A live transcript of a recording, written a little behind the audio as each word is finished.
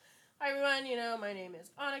everyone, my name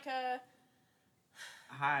is Annika.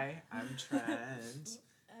 Hi, I'm Trent.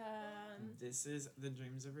 This is The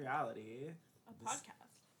Dreams of Reality. Podcast.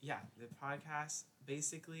 Yeah, the podcast.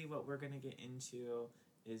 Basically, what we're going to get into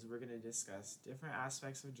is we're going to discuss different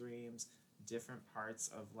aspects of dreams, different parts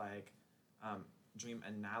of dream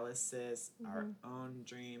analysis, our own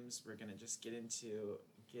dreams. We're going to just get into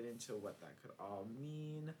what that could all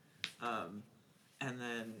mean. And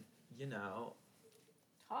then,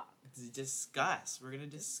 Talk. discuss. We're going to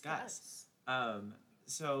discuss.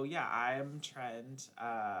 So yeah, I am Trent.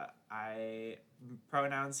 I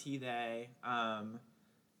pronouns he, they.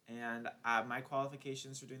 And my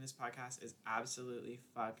qualifications for doing this podcast is absolutely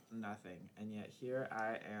fuck nothing. And yet here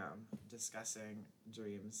I am discussing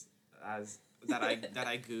dreams that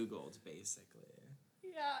I Googled basically.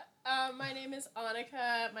 Yeah. My name is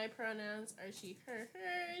Annika. My pronouns are she, her,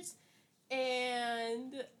 hers.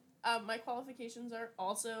 And my qualifications are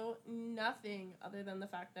also nothing other than the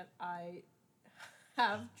fact that I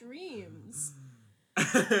have dreams.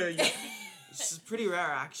 Yeah. This is pretty rare,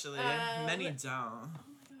 actually. Many don't. Oh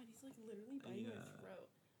my god, he's like literally biting your throat.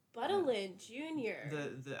 Buttolin Jr.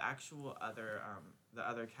 The actual other the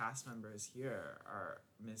other cast members here are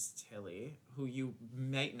Miss Tilly, who you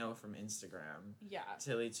might know from Instagram. Yeah.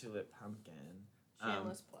 Tilly Tulip Pumpkin.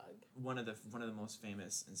 Shameless plug. One of the most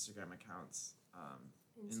famous Instagram accounts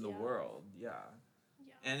in the Seattle. World. Yeah.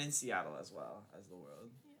 Yeah. And in Seattle as well as the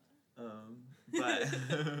world. Yeah.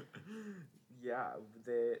 But yeah,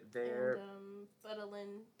 they're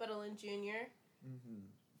Buttolin Jr.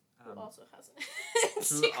 Who also has an who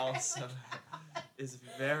Instagram also is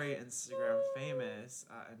very Instagram famous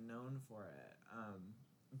and known for it.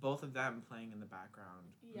 Both of them playing in the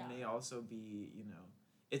background may also be,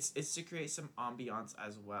 it's to create some ambiance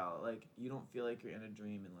as well. Like, you don't feel like you're in a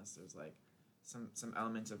dream unless there's like some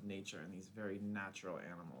elements of nature and these very natural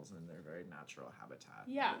animals in their very natural habitat.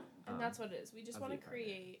 Yeah, and that's what it is. We just want to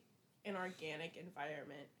create an organic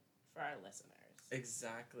environment for our listeners.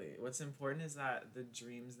 Exactly. What's important is that the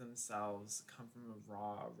dreams themselves come from a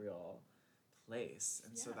raw, real place,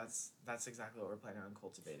 and so that's exactly what we're planning on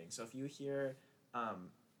cultivating. So if you hear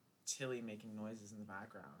Tilly making noises in the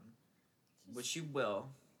background, which you will,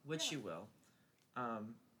 think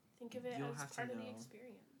of it as part of the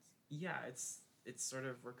experience. Yeah, it's sort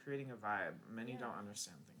of, we're creating a vibe. Many don't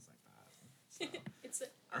understand things like that. So. It's an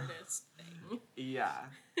artist thing. Yeah.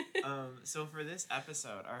 So for this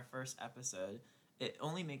episode, our first episode, it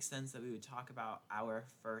only makes sense that we would talk about our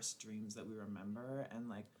first dreams that we remember and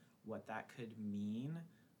like what that could mean.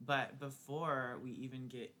 But before we even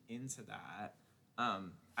get into that,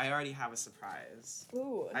 I already have a surprise.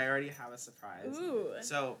 Ooh. Ooh.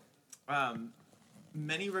 So,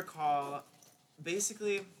 many recall,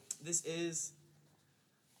 basically, this is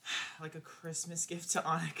like a Christmas gift to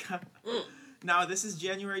Annika. Now, this is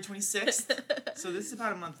January 26th, so this is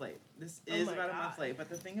about a month late. A month late, but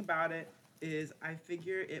the thing about it is I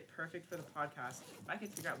figure it perfect for the podcast if I can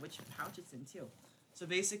figure out which pouch it's in, too. So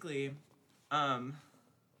basically,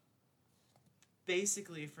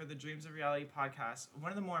 for the Dreams of Reality podcast,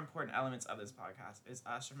 one of the more important elements of this podcast is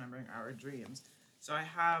us remembering our dreams. So I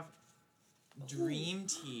have dream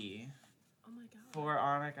tea for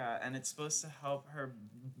Annika, and it's supposed to help her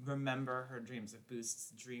remember her dreams. It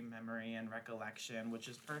boosts dream memory and recollection, which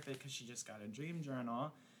is perfect because she just got a dream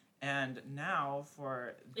journal. And now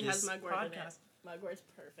for this has mugwort podcast, in it. Mugwort's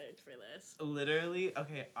perfect for this. Literally,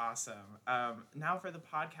 okay, awesome. Now for the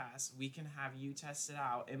podcast, we can have you test it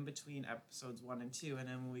out in between episodes 1 and 2, and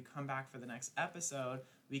then when we come back for the next episode,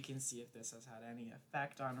 we can see if this has had any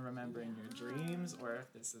effect on remembering your dreams, or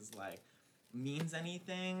if this is like means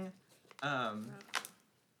anything. Oh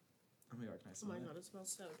my god, can I smell it? Oh my god, it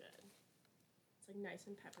smells so good. It's like nice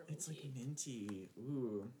and pepperminty. It's like minty.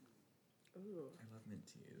 Ooh. Ooh. I love mint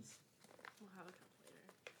teas. We'll have a cup later.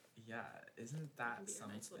 Yeah, isn't that be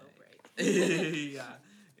something? A nice little break. Yeah,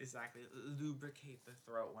 exactly. Lubricate the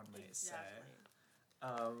throat, one might say.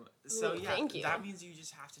 So yeah, that means you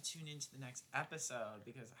just have to tune into the next episode,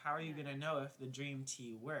 because how are you gonna know if the dream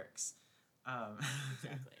tea works?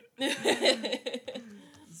 Exactly.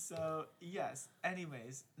 So yes.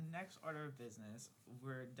 Anyways, next order of business,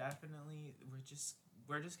 we're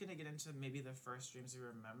just gonna get into maybe the first dreams we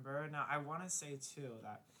remember. Now, I want to say too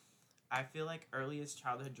that I feel like earliest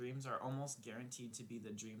childhood dreams are almost guaranteed to be the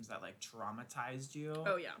dreams that like traumatized you.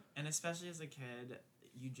 Oh yeah. And especially as a kid,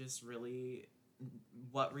 you just really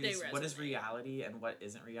what is reality and what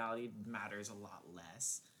isn't reality matters a lot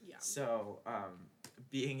less. Yeah. So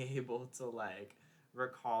being able to like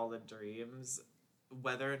recall the dreams,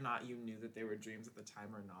 whether or not you knew that they were dreams at the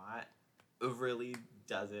time or not, really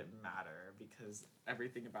doesn't matter because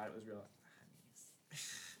everything about it was real.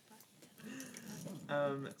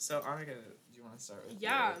 So Annika, do you want to start with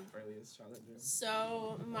your earliest childhood dream?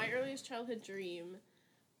 So my earliest childhood dream,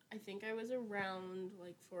 I think I was around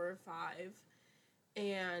like 4 or 5,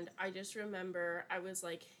 and I just remember I was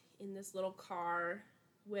like in this little car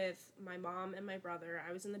with my mom and my brother.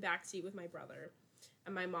 I was in the back seat with my brother,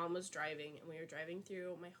 and my mom was driving, and we were driving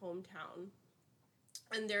through my hometown,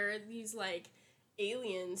 and there are these like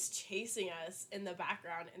aliens chasing us in the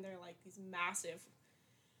background, and they're like these massive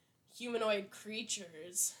humanoid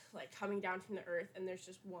creatures like coming down from the earth, and there's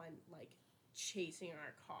just one like chasing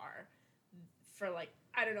our car for like,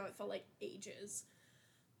 I don't know, it felt like ages.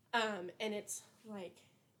 And it's like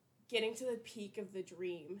getting to the peak of the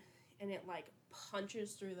dream, and it like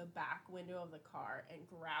punches through the back window of the car and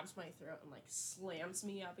grabs my throat and like slams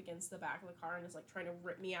me up against the back of the car and is like trying to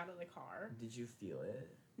rip me out of the car. Did you feel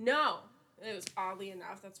it? No. It was oddly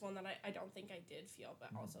enough, that's one that I don't think I did feel, but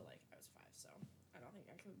also like I was 5, so I don't think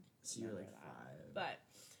I could. So you were like that.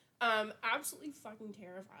 5. But absolutely fucking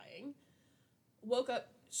terrifying. Woke up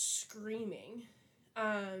screaming.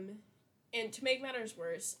 And to make matters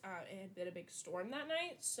worse, it had been a big storm that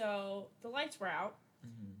night, so the lights were out,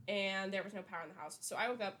 and there was no power in the house. So I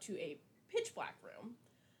woke up to a pitch black room.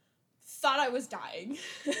 Thought I was dying.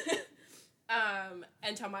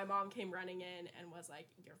 Until my mom came running in and was like,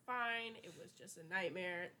 "You're fine. It was just a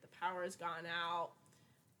nightmare. The power's gone out.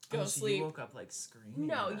 Go sleep." You woke up like screaming.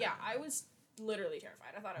 No, yeah, I was literally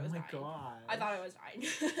terrified. I thought I was dying. Oh my god. I thought I was dying.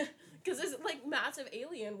 Because this like massive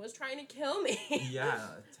alien was trying to kill me.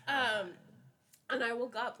 Yeah. Terrifying. And I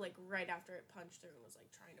woke up like right after it punched through and was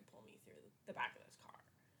like trying to pull me through the back of this car.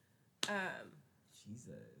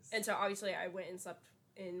 Jesus. And so obviously I went and slept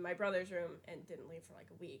in my brother's room and didn't leave for like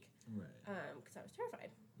a week. Right. Because I was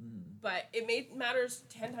terrified. But it made matters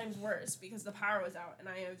 10 times worse because the power was out and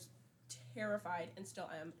I was terrified and still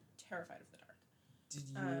am terrified of the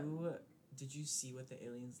dark. Did you see what the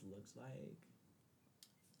aliens looked like?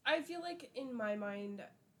 I feel like in my mind,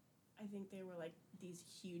 I think they were like these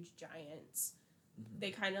huge giants.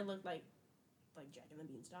 They kind of looked like Jack and the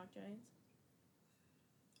Beanstalk giants.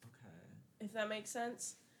 Okay. If that makes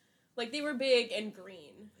sense. Like they were big and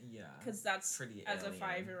green. Yeah. Because that's, pretty as alien. A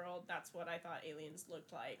 5-year-old, that's what I thought aliens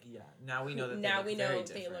looked like. Yeah. Now we know that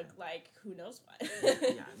they look like who knows what.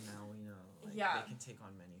 Yeah. Now we know. Like, they can take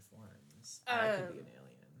on many forms. I could be an alien.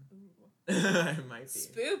 I might be.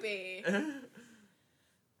 Spoopy.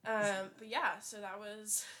 But yeah, so that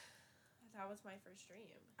was my first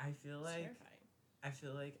dream. I feel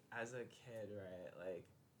like as a kid, right, like,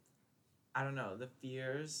 I don't know, the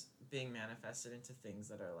fears being manifested into things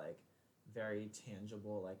that are like very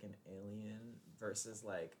tangible, like an alien, versus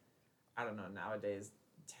like, I don't know, nowadays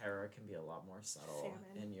terror can be a lot more subtle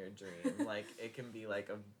in your dream. Like it can be like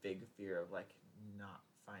a big fear of like not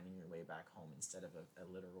finding your way back home instead of a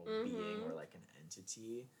literal being or like an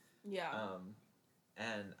entity. Yeah.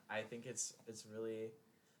 And I think it's really,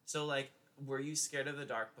 so like, were you scared of the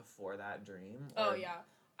dark before that dream? Oh yeah,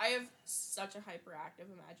 I have such a hyperactive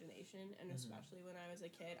imagination, and especially when I was a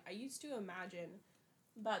kid, I used to imagine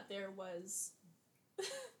that there was,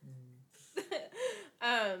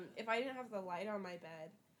 if I didn't have the light on my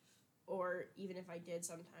bed, or even if I did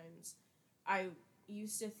sometimes, I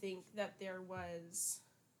used to think that there was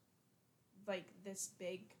like this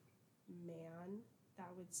big man that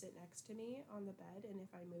would sit next to me on the bed, and if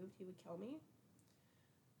I moved, he would kill me.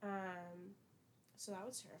 So that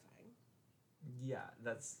was terrifying. Yeah,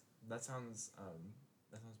 that sounds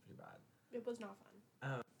pretty bad. It was not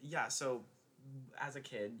fun. Yeah, so as a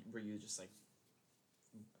kid, were you just like,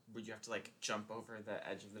 would you have to like jump over the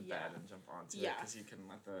edge of the bed and jump onto it because you couldn't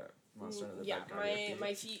let the monster under the bed guard your feet?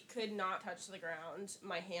 My feet could not touch the ground.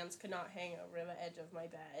 My hands could not hang over the edge of my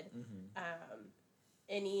bed.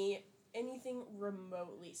 Anything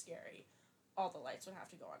remotely scary, all the lights would have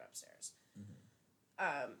to go on upstairs.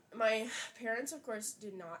 My parents, of course,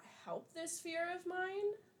 did not help this fear of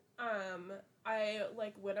mine. I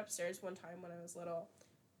like went upstairs one time when I was little.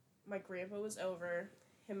 My grandpa was over.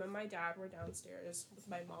 Him and my dad were downstairs with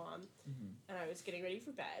my mom, and I was getting ready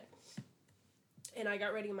for bed. And I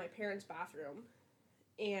got ready in my parents' bathroom,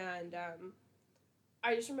 and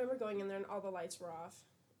I just remember going in there and all the lights were off,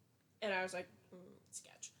 and I was like,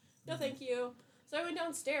 sketch. No, thank you. So I went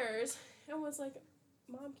downstairs and was like,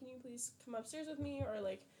 Mom, can you please come upstairs with me, or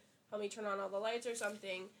like help me turn on all the lights or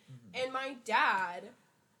something? And my dad,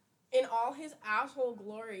 in all his asshole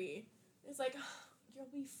glory, is like, you'll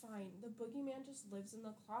be fine. The boogeyman just lives in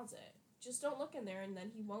the closet. Just don't look in there and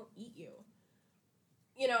then he won't eat you.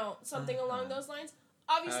 You know, something along those lines.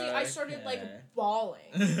 Obviously, I started like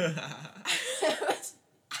bawling. I was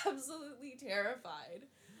absolutely terrified.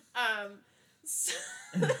 So,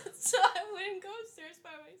 so I wouldn't go upstairs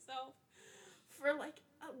by myself for like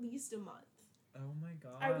at least a month. Oh my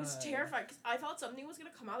god. I was terrified because I thought something was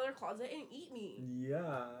gonna come out of their closet and eat me.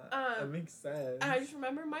 Yeah. That makes sense. And I just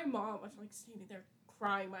remember my mom was like standing there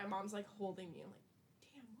crying. My mom's like holding me. I'm like,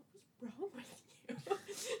 damn, what was wrong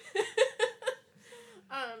with you?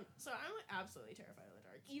 So I'm like absolutely terrified of the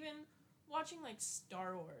dark. Even watching like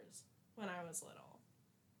Star Wars when I was little.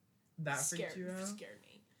 That freaked you out? Scared me.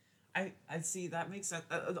 I see, that makes sense.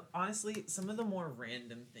 Honestly, some of the more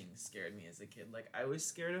random things scared me as a kid. Like, I was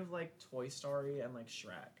scared of, like, Toy Story and, like,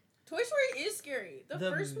 Shrek. Toy Story is scary. The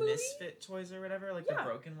first movie? Misfit toys or whatever, like, the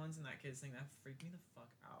broken ones in that kid's thing, that freaked me the fuck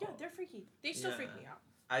out. Yeah, they're freaky. They still freak me out.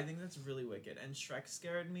 I think that's really wicked. And Shrek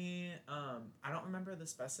scared me. I don't remember the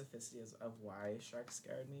specificity of why Shrek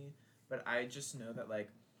scared me, but I just know that, like,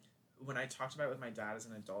 when I talked about it with my dad as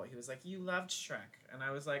an adult, he was like, you loved Shrek. And I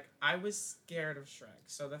was like, I was scared of Shrek.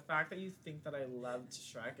 So the fact that you think that I loved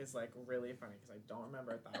Shrek is, like, really funny because I don't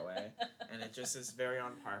remember it that way. And it just is very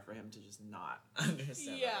on par for him to just not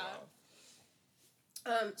understand that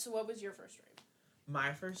at all. So what was your first dream?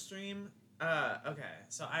 My first dream? Okay.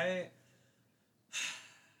 So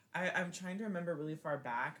I'm trying to remember really far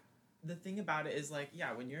back. The thing about it is, like,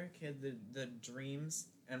 yeah, when you're a kid, the dreams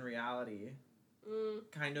and reality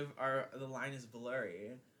kind of are, the line is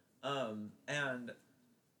blurry. And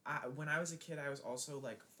when I was a kid, I was also,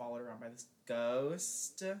 like, followed around by this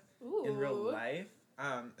ghost in real life.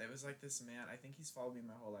 It was, like, this man. I think he's followed me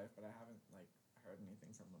my whole life, but I haven't, like, heard anything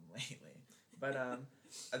from him lately. But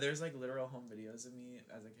there's, like, literal home videos of me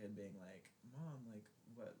as a kid being like, Mom, like,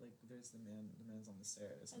 what, like, there's the man's on the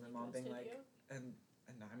stairs. And my mom being like, and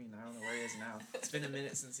I mean, I don't know where he is now. It's been a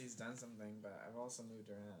minute since he's done something, but I've also moved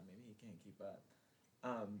around. Maybe he can't keep up.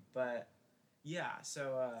 But yeah,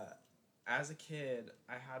 so as a kid,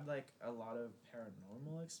 I had, like, a lot of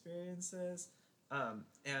paranormal experiences.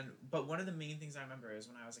 But one of the main things I remember is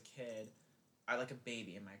when I was a kid, I like a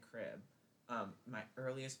baby in my crib. My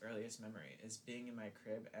earliest memory is being in my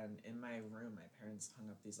crib, and in my room, my parents hung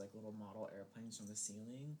up these, like, little model airplanes from the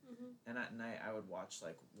ceiling, and at night I would watch,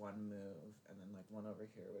 like, one move, and then, like, one over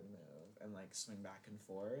here would move, and, like, swing back and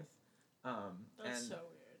forth. That's so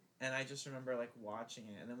weird. And I just remember, like, watching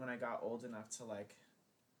it, and then when I got old enough to I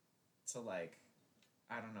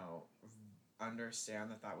don't know,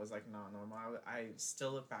 understand that was, like, not normal, I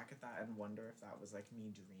still look back at that and wonder if that was, like,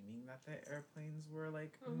 me dreaming that the airplanes were,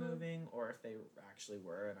 like, moving, or if they actually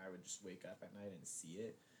were, and I would just wake up at night and see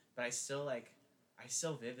it. But I still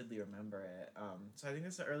vividly remember it. So I think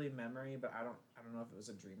it's an early memory, but I don't know if it was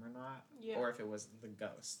a dream or not, or if it was the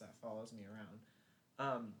ghost that follows me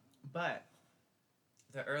around. But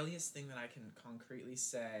the earliest thing that I can concretely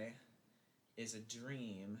say is a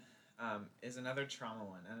dream, is another trauma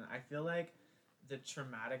one. And I feel like the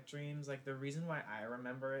traumatic dreams, like, the reason why I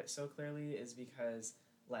remember it so clearly is because,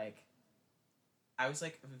 like, I was,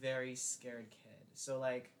 like, a very scared kid. So,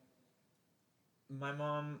 like, my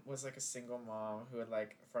mom was, like, a single mom who had,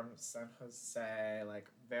 like, from San Jose, like,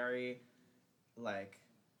 very, like,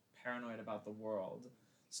 paranoid about the world.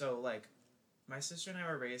 So, like, my sister and I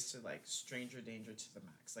were raised to, like, stranger danger to the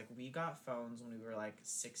max. Like, we got phones when we were, like,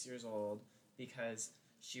 6 years old because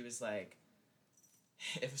she was like,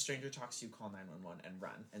 if a stranger talks to you, call 911 and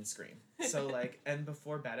run and scream. So, like, and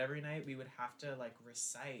before bed every night, we would have to, like,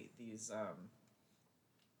 recite these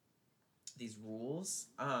rules.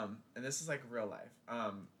 And this is, like, real life.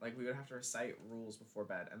 Like, we would have to recite rules before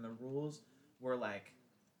bed. And the rules were, like,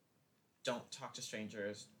 don't talk to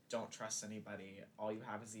strangers, don't trust anybody, all you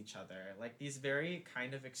have is each other. Like, these very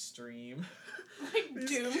kind of extreme... like,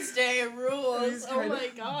 doomsday rules. Oh my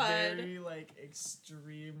god. Very, like,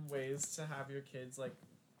 extreme ways to have your kids, like,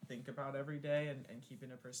 think about every day and keep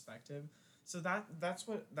in a perspective. So that's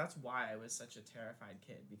why I was such a terrified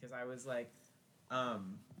kid. Because I was, like,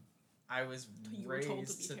 I was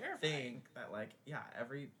raised to think that, like, yeah,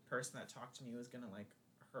 every person that talked to me was gonna, like,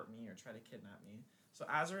 hurt me or try to kidnap me. So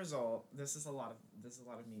as a result, this is a lot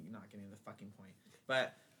of me not getting the fucking point.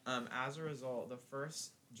 But as a result, the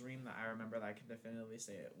first dream that I remember that I can definitively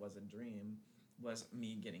say it was a dream was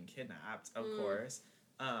me getting kidnapped. Of course,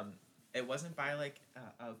 it wasn't by, like,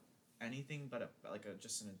 anything but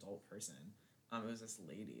just an adult person. It was this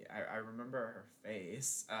lady. I remember her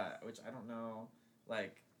face, which I don't know,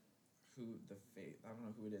 like, I don't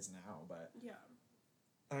know who it is now, but yeah.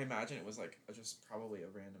 I imagine it was, like, just probably a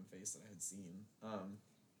random face that I had seen.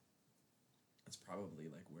 That's probably,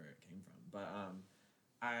 like, where it came from. But,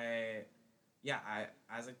 I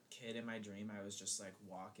as a kid in my dream, I was just, like,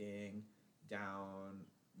 walking down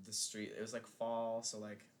the street. It was like fall, so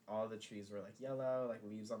like all the trees were like yellow, like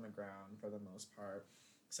leaves on the ground for the most part,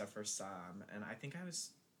 except for some. And I think I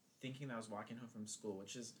was thinking that I was walking home from school,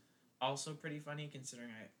 which is also pretty funny considering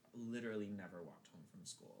I literally never walked home from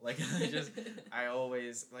school. Like I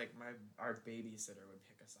always like our babysitter would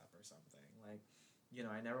pick us up or something. Like, you know,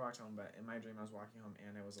 I never walked home, but in my dream I was walking home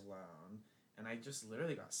and I was alone. And I just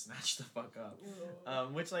literally got snatched the fuck up.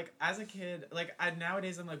 Which, like, as a kid, like,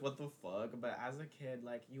 nowadays I'm like, what the fuck? But as a kid,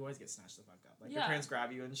 like, you always get snatched the fuck up. Like, your parents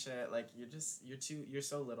grab you and shit. Like, you're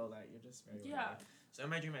so little that you're just very little. So in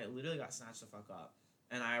my dream, I literally got snatched the fuck up.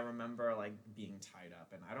 And I remember, like, being tied up.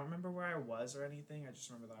 And I don't remember where I was or anything. I just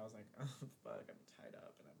remember that I was like, oh, fuck, I'm tied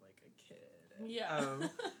up. And I'm, like, a kid. And,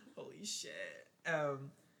 holy shit.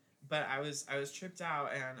 But I was tripped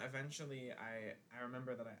out, and eventually I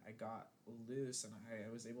remember that I got loose, and I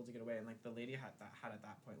was able to get away, and like the lady had at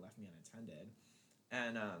that point left me unattended,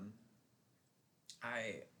 and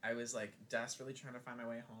I was like desperately trying to find my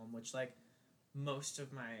way home, which like most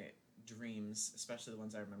of my dreams, especially the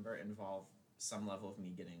ones I remember, involve some level of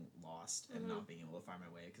me getting lost and not being able to find my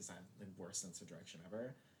way because I have the worst sense of direction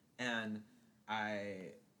ever, and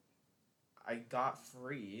I got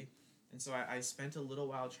free. And so I spent a little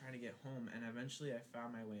while trying to get home, and eventually I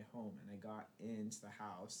found my way home, and I got into the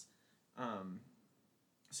house.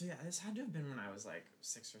 So yeah, this had to have been when I was like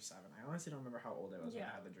 6 or 7. I honestly don't remember how old I was when I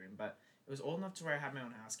had the dream, but it was old enough to where I had my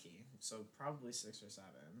own house key, so probably 6 or 7.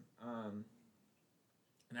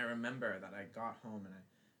 And I remember that I got home, and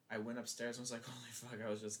I went upstairs and was like, holy fuck, I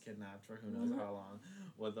was just kidnapped for who knows how long.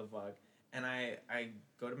 What the fuck? And I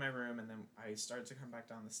go to my room, and then I start to come back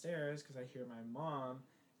down the stairs because I hear my mom.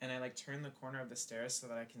 And I, like, turn the corner of the stairs so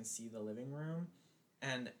that I can see the living room.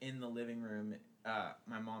 And in the living room,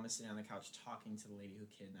 my mom is sitting on the couch talking to the lady who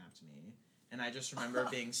kidnapped me. And I just remember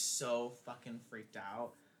being so fucking freaked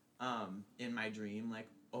out in my dream. Like,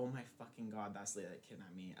 oh my fucking God, that's the lady that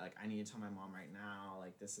kidnapped me. Like, I need to tell my mom right now.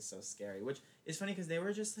 Like, this is so scary. Which is funny because they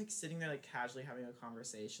were just, like, sitting there, like, casually having a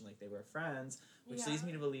conversation. Like, they were friends. Which leads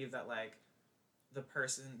me to believe that, like, the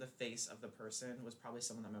face of the person was probably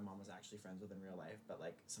someone that my mom was actually friends with in real life, but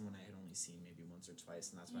like someone I had only seen maybe once or twice,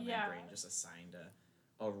 and that's why my brain just assigned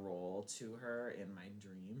a role to her in my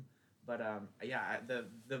dream. But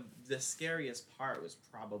the scariest part was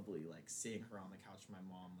probably like seeing her on the couch with my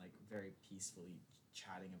mom, like very peacefully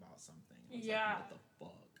chatting about something. I was like,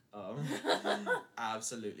 what the fuck?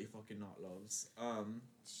 Absolutely fucking not loves.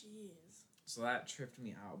 Jeez. So that tripped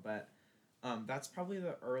me out, but that's probably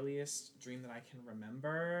the earliest dream that I can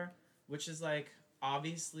remember, which is like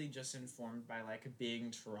obviously just informed by like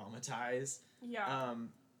being traumatized.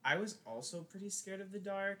 I was also pretty scared of the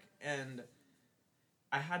dark, and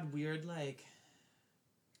I had weird like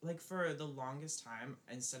for the longest time,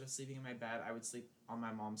 instead of sleeping in my bed, I would sleep on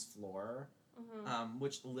my mom's floor.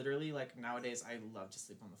 Which literally like nowadays I love to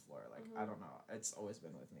sleep on the floor. Like I don't know, it's always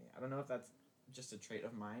been with me. I don't know if that's just a trait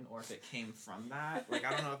of mine or if it came from that. Like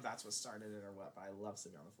I don't know if that's what started it or what, but I love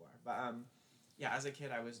sleeping on the floor. But yeah, as a kid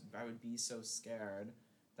I would be so scared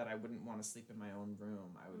that I wouldn't want to sleep in my own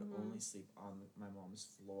room. I would only sleep on my mom's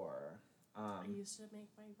floor. I used to make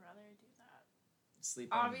my brother do that. Sleep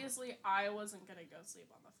Obviously I wasn't gonna go sleep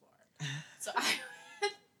on the floor. So I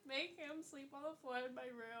would make him sleep on the floor in my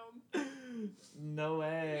room. No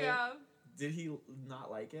way. Yeah. Did he not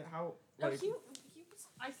like it? How? No, like, he was.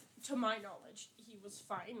 To my knowledge, he was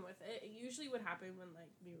fine with it. It usually would happen when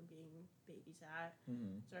like we were being babysat,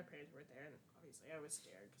 so our parents weren't there, and obviously I was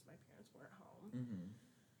scared because my parents weren't home.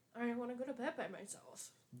 I didn't want to go to bed by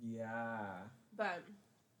myself. Yeah. But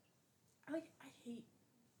I hate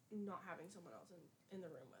not having someone else in the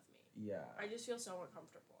room with me. Yeah. I just feel so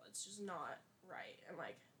uncomfortable. It's just not right, and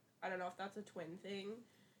like I don't know if that's a twin thing,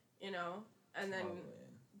 you know. And then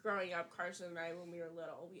growing up, Carson and I, when we were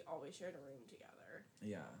little, we always shared a room together.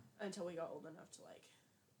 Yeah. Until we got old enough to like,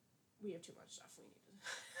 we have too much stuff. We need to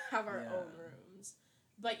have our own rooms.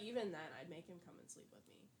 But even then, I'd make him come and sleep with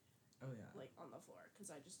me. Oh yeah. Like on the floor, because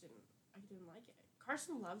I didn't like it.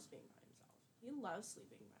 Carson loves being by himself. He loves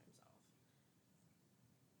sleeping by himself.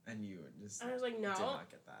 And you just. I was like, no. Did not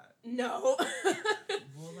get that. No.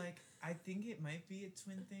 Well, like I think it might be a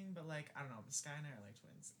twin thing, but like I don't know. Sky and I are like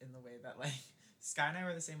twins in the way that like Sky and I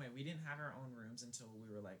were the same way. We didn't have our own rooms until we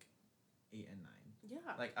were like 8 and 9.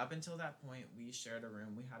 Yeah. Like, up until that point, we shared a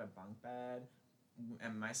room. We had a bunk bed.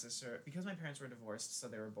 And my sister... Because my parents were divorced, so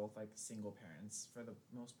they were both, like, single parents for the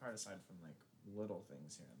most part, aside from, like, little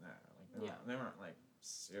things here and there. Like, they weren't like,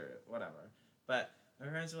 serious... Whatever. But my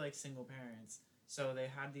parents were, like, single parents. So they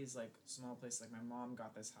had these, like, small places. Like, my mom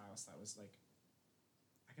got this house that was, like...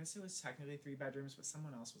 I guess it was technically 3 bedrooms, but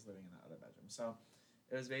someone else was living in that other bedroom. So...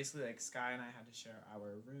 it was basically like Sky and I had to share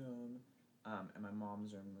our room, and my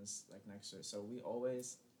mom's room was like next to it. So we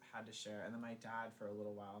always had to share. And then my dad, for a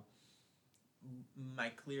little while, my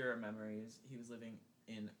clearer memories, he was living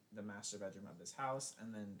in the master bedroom of this house,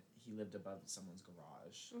 and then he lived above someone's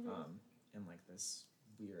garage, in like this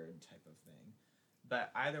weird type of thing.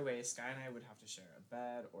 But either way, Sky and I would have to share a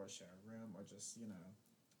bed or share a room or just,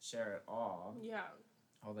 share it all. Yeah.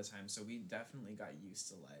 All the time. So we definitely got used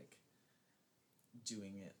to like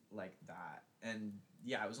doing it like that. And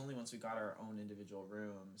yeah, it was only once we got our own individual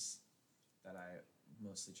rooms that I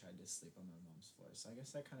mostly tried to sleep on my mom's floor. So I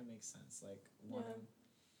guess that kind of makes sense. Like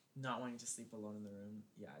not wanting to sleep alone in the room.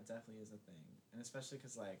 Yeah, it definitely is a thing. And especially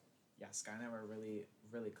because like, yeah, Sky and I were really,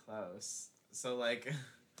 really close. So like,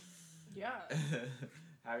 yeah,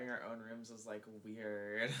 having our own rooms was like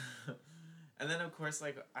weird. And then of course,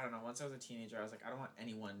 like, I don't know, once I was a teenager, I was like, I don't want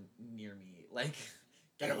anyone near me. Like,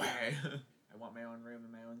 get away. I want my own room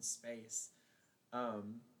and my own space.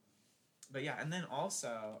 But yeah, and then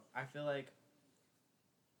also, I feel like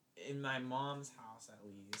in my mom's house, at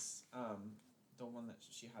least, the one that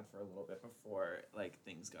she had for a little bit before, like,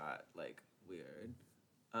 things got, like, weird.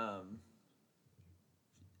 I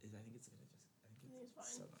think it's gonna just, I think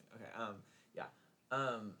it's so annoying. Okay, yeah.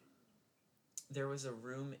 There was a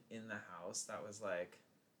room in the house that was, like,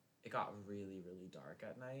 it got really, really dark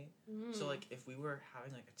at night. So, like, if we were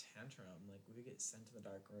having, like, a tantrum, like, we would get sent to the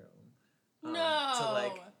dark room. No! To,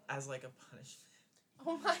 like, as, like, a punishment.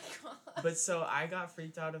 Oh my god. But so I got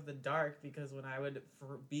freaked out of the dark because when I would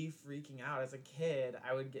be freaking out as a kid,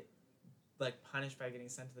 I would get, like, punished by getting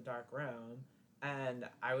sent to the dark room. And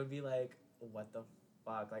I would be like, what the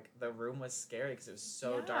fuck? Like, the room was scary because it was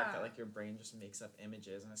so dark that, like, your brain just makes up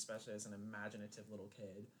images, and especially as an imaginative little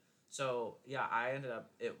kid. So, yeah, I ended up,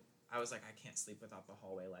 I was like, I can't sleep without the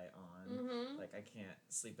hallway light on. Like, I can't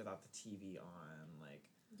sleep without the TV on. Like,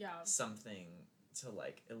 something to,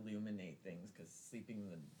 like, illuminate things, because sleeping in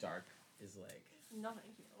the dark is, like... No,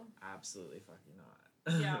 thank you. Absolutely fucking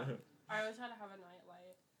not. Yeah. I always had to have a night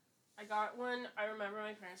light. I got one, I remember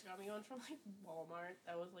my parents got me one from, like, Walmart.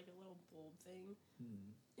 That was, like, a little bulb thing.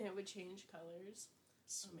 And it would change colors.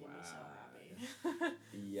 That made me so happy.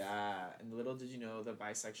 Yeah, and little did you know the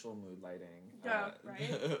bisexual mood lighting. Yeah,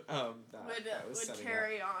 right? That would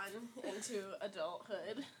carry on into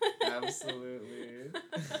adulthood. Absolutely.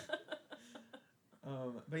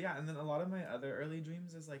 But yeah, and then a lot of my other early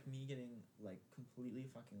dreams is, like, me getting, like, completely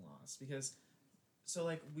fucking lost. Because, so,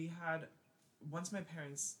 like, we had... Once my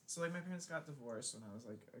parents got divorced when I was,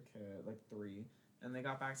 like, a kid, like, 3. And they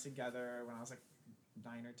got back together when I was, like,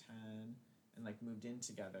 9 or 10. And, like, moved in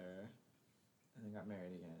together. And then got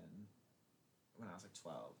married again when I was, like,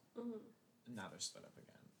 12. And now they're split up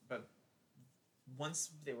again. But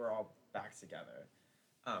once they were all back together,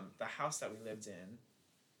 the house that we lived in...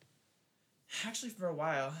 Actually, for a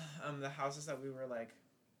while, the houses that we were, like,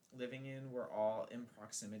 living in were all in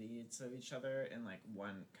proximity to each other in, like,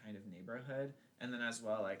 one kind of neighborhood. And then as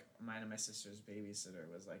well, like, mine and my sister's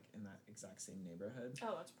babysitter was, like, in that exact same neighborhood.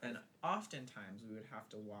 Oh, that's perfect. And oftentimes we would have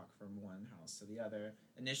to walk from one house to the other.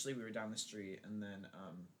 Initially, we were down the street, and then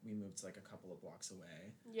we moved to, like, a couple of blocks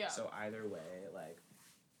away. Yeah. So either way, like,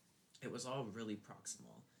 it was all really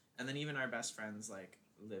proximal. And then even our best friends, like,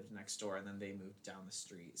 lived next door, and then they moved down the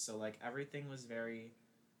street. So, like, everything was very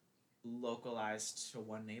localized to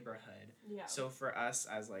one neighborhood. Yeah. So for us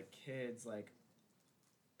as, like, kids, like,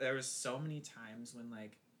 there was so many times when,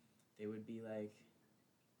 like, they would be, like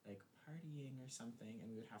partying or something, and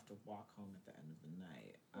we would have to walk home at the end of the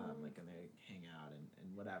night, like, and they'd hang out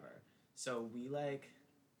and whatever. So we, like,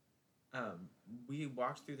 we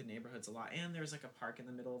walked through the neighborhoods a lot, and there was, like, a park in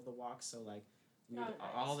the middle of the walk, so, like, we would,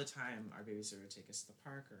 all the time, our babysitter would take us to the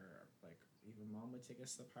park, or, like, even Mom would take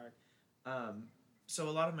us to the park. So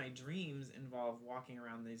a lot of my dreams involve walking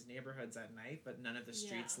around these neighborhoods at night, but none of the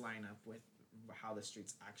streets line up with how the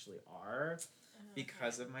streets actually are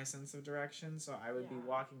because of my sense of direction. So I would be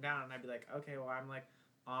walking down, and I'd be like, okay, well, I'm, like,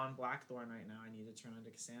 on Blackthorn right now. I need to turn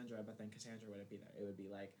onto Cassandra, but then Cassandra wouldn't be there. It would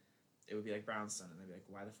be like Brownstone, and I'd be like,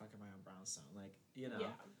 why the fuck am I on Brownstone? Like, you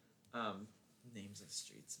know, names of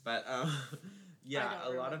streets. But, yeah,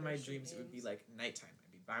 a lot of my dreams, it would be, like, nighttime.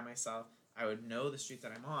 I'd be by myself. I would know the street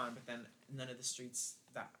that I'm on, but then none of the streets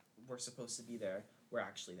that were supposed to be there were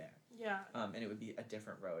actually there. Yeah. And it would be a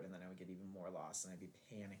different road, and then I would get even more lost, and I'd be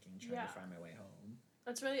panicking trying to find my way home.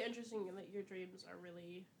 That's really interesting that your dreams are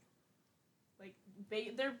really, like,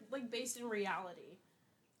 they're, like, based in reality.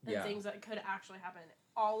 And things that could actually happen.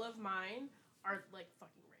 All of mine are, like,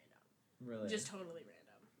 fucking random. Really? Just totally random.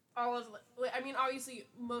 All of, I mean, obviously,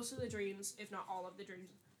 most of the dreams, if not all of the dreams,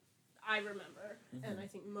 I remember. And I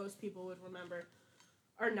think most people would remember.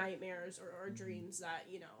 are nightmares or dreams that,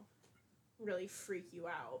 you know, really freak you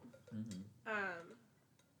out.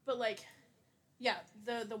 But like, yeah,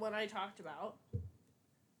 the one I talked about,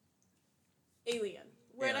 Alien.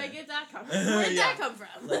 Where'd I get that come from? Where'd that come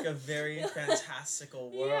from? Like a very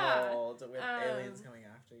fantastical world with aliens coming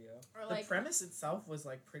after you. Or the premise itself was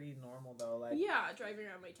like pretty normal though. Like driving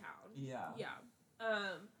around my town. Yeah.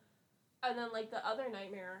 And then like the other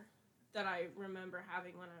nightmare that I remember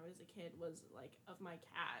having when I was a kid was like of my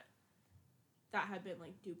cat that had been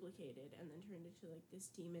like duplicated and then turned into like this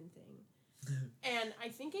demon thing. And I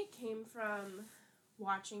think it came from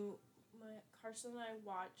watching Carson and I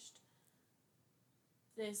watched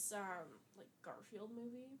this like Garfield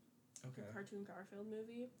movie. Okay. The cartoon Garfield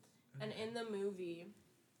movie. Okay. And in the movie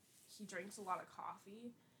he drinks a lot of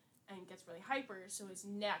coffee and gets really hyper, so his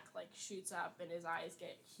neck like shoots up and his eyes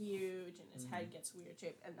get huge and his head gets weird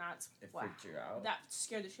shaped, and that's freaked you out. That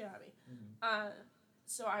scared the shit out of me.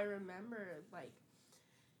 So I remember like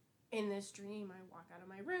in this dream I walk out of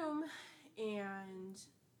my room and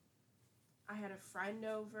I had a friend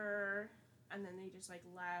over and then they just like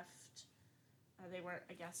left. They weren't,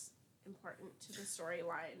 I guess, important to the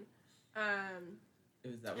storyline.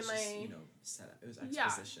 That was just, you know, set up. It was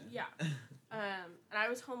exposition. Yeah. And I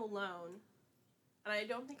was home alone. And I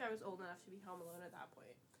don't think I was old enough to be home alone at that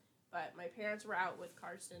point. But my parents were out with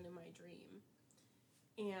Karsten in my dream.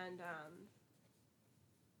 And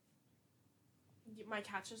my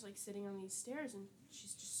cat's just like sitting on these stairs and she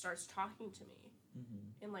just starts talking to me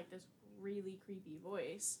in like this really creepy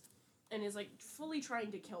voice. And is like fully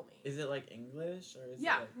trying to kill me. Is it like English or is it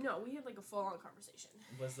like... no, we had like a full on conversation.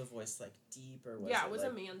 Was the voice like deep or was it was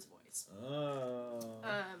like... a man's voice. Oh.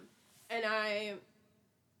 And I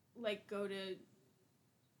like go to,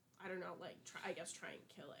 I don't know, like try and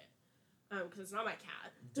kill it. Because it's not my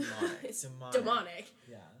cat. Demonic. It's demonic.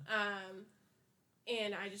 Yeah.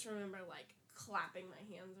 And I just remember like clapping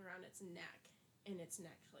my hands around its neck. And its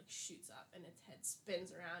neck like shoots up and its head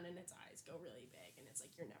spins around and its eyes go really big and it's like,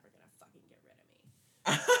 you're never gonna fucking get rid of me.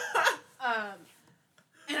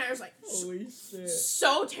 And I was like, holy shit,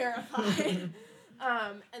 so terrified.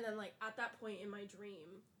 And then like at that point in my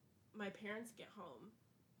dream, my parents get home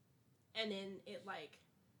and then it like,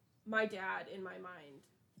 my dad in my mind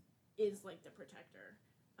is like the protector.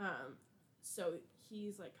 So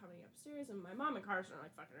he's like coming upstairs and my mom and Carson are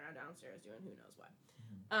like fucking around downstairs doing who knows what.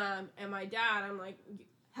 And my dad, I'm like,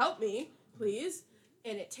 help me, please.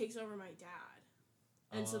 And it takes over my dad.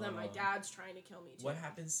 And so then my dad's trying to kill me too. What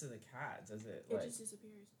happens to the cat? Does it like... It just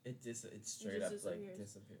disappears. It straight up like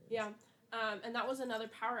disappears. Yeah. And that was another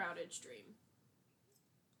power outage dream.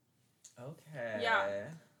 Okay. Yeah.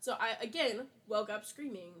 So I, again, woke up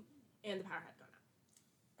screaming and the power had gone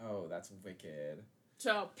out. Oh, that's wicked.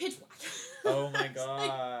 So, pitch black. Oh my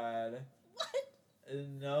god. Like, what?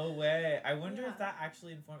 No way. I wonder if that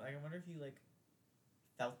actually informed... Like, I wonder if you, like,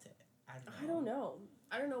 felt it. I don't know.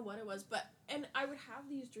 I don't know what it was, but... And I would have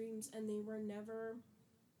these dreams, and they were never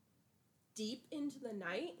deep into the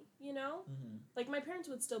night, you know? Mm-hmm. Like, my parents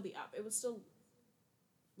would still be up. It was still,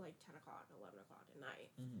 like, 10 o'clock, 11 o'clock at night.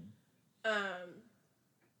 Mm-hmm.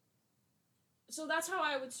 So that's how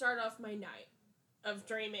I would start off my night of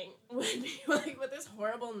dreaming. Would be, like, with this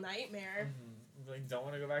horrible nightmare. Mm-hmm. Like, don't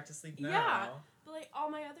want to go back to sleep now. Yeah. But, like, all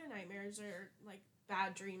my other nightmares are, like,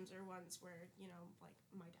 bad dreams or ones where, you know, like,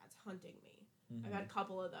 my dad's hunting me. Mm-hmm. I've had a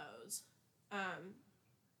couple of those.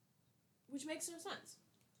 Which makes no sense.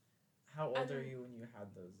 How old are you when you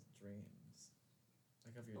had those dreams?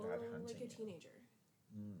 Like, of your dad hunting like a you? teenager.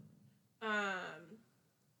 Mm.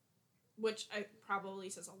 Which probably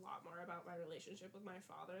says a lot more about my relationship with my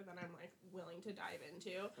father than I'm, like, willing to dive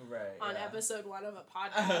into. Right, on episode 1 of a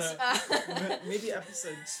podcast. Maybe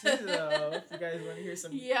episode 2, though, if you guys want to hear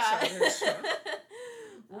some childhood trauma.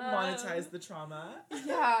 We'll monetize the trauma.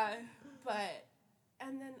 Yeah, but...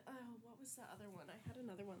 And then, what was the other one? I had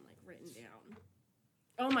another one, like, written down.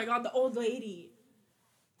 Oh my god, the old lady.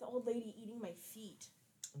 The old lady eating my feet.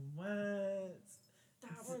 What?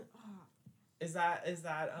 That one, Is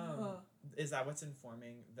that what's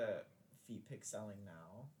informing the feet pic selling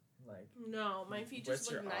now? Like, no, my feet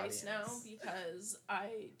just look nice audience? now because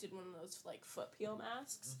I did one of those, like, foot peel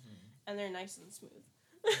masks, and they're nice and smooth.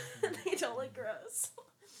 They don't look gross.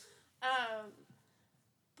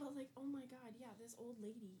 But, like, oh my god, yeah, this old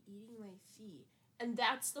lady eating my feet. And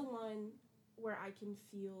that's the one where I can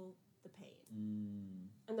feel the pain. Mm.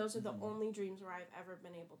 And those are the only dreams where I've ever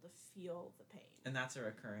been able to feel the pain. And that's a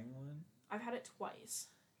recurring one? I've had it twice.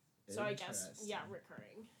 So I guess,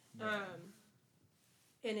 recurring. Yeah.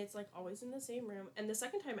 And it's, like, always in the same room. And the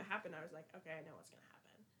second time it happened, I was like, okay, I know what's going to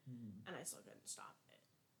happen. And I still couldn't stop it.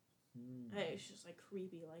 And it's just like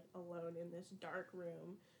creepy, like alone in this dark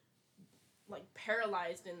room, like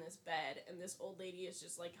paralyzed in this bed, and this old lady is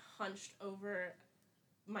just like hunched over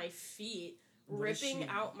my feet, ripping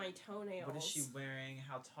out my toenails. What is she wearing?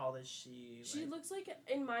 How tall is she? She looks like,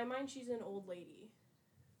 in my mind, she's an old lady.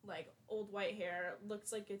 Like, old white hair,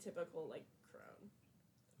 looks like a typical, like, crone.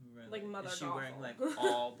 Really? Like Mother Is she Gothel. wearing, like,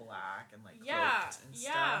 all black and, like, cloaked and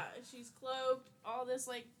stuff? Yeah, she's cloaked, all this,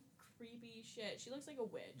 like, creepy shit. She looks like a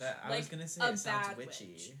witch. I was gonna say, it sounds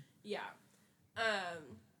witchy. Witch. Yeah.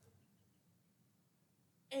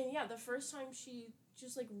 And yeah, the first time she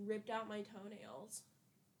just, like, ripped out my toenails.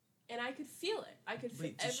 And I could feel it. I could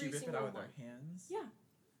feel every single one. Did she rip it out with her hands? Yeah.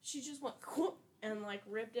 She just went, and, like,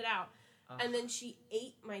 ripped it out. And then she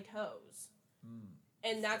ate my toes.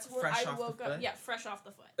 And that's when I woke up. Yeah, fresh off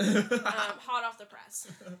the foot. Hot off the press.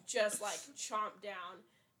 Just, like, chomped down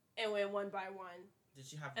and went one by one. Did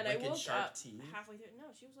she have wicked sharp teeth? Halfway through. No,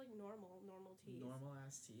 she was, like, normal teeth.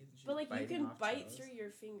 Normal-ass teeth? But, like, you can bite through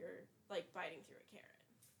your finger, like, biting through a carrot.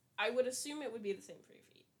 I would assume it would be the same for your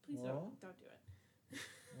feet. Please don't do it.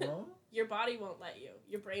 Well? Your body won't let you.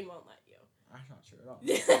 Your brain won't let you. I'm not sure at all.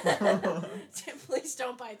 Please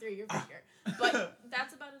don't bite through your finger. But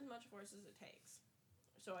that's about as much force as it takes.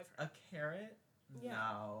 So I've heard. A carrot? Yeah.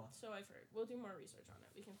 No. So I've heard. We'll do more research on it.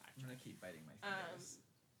 We can fact check. I'm going to keep biting my fingers.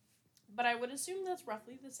 But I would assume that's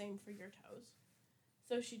roughly the same for your toes.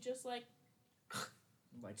 So she just, like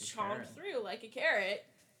chomped through like a carrot.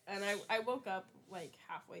 And I woke up, like,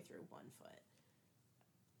 halfway through one foot.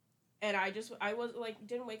 And I was, like,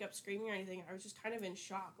 didn't wake up screaming or anything. I was just kind of in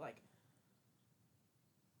shock, like,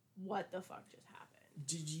 what the fuck just happened?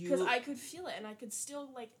 Did you... Because I could feel it, and I could still,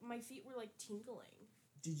 like, my feet were, like, tingling.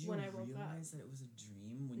 Did you realize that it was a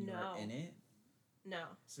dream when you were in it? No.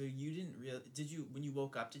 So you didn't realize... When you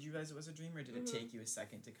woke up, did you realize it was a dream, or did it take you a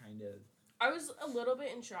second to kind of... I was a little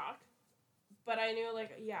bit in shock, but I knew,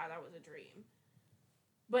 like, yeah, that was a dream.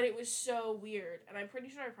 But it was so weird, and I'm pretty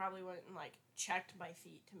sure I probably went and, like, checked my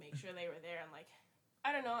feet to make sure they were there, and, like,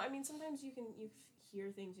 I don't know. I mean, sometimes you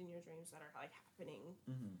hear things in your dreams that are, like, happening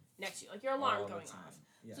next to you. Like, your alarm going off.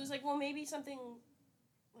 Yeah. So it's like, well, maybe something,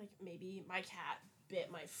 like, maybe my cat bit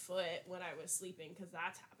my foot when I was sleeping, because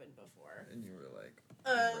that's happened before. And you were like,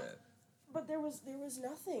 but there was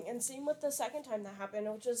nothing. And same with the second time that happened,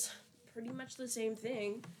 which is pretty much the same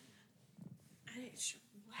thing. And it's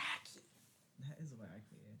wacky. That is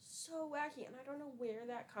wacky. So wacky, and I don't know where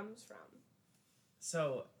that comes from.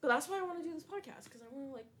 So... But that's why I want to do this podcast, because I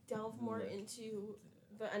want to, like, delve more into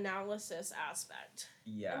the analysis aspect.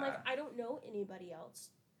 Yeah. And, like, I don't know anybody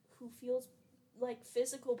else who feels, like,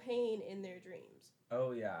 physical pain in their dreams.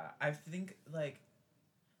 Oh, yeah. I think, like,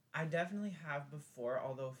 I definitely have before,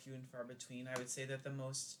 although few and far between. I would say that the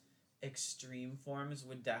most extreme forms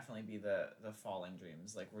would definitely be the falling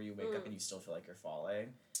dreams, like, where you wake up and you still feel like you're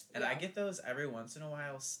falling. And I get those every once in a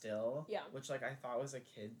while still, which, like, I thought was a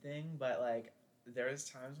kid thing, but, like, there's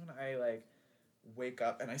times when I, like, wake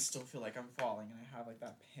up and I still feel like I'm falling, and I have, like,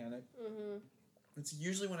 that panic. It's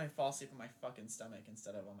usually when I fall asleep on my fucking stomach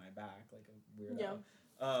instead of on my back, like a weirdo.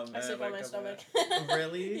 Yeah. I sleep on my stomach.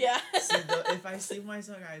 Really? Yeah. So if I sleep on my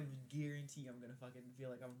stomach, I guarantee I'm gonna fucking feel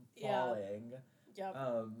like I'm falling. Yep.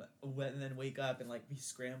 And then wake up and, like, be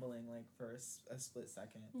scrambling, like, for a split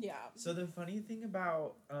second. Yeah. So the funny thing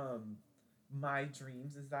about my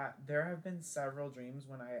dreams is that there have been several dreams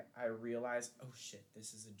when I realize, oh shit,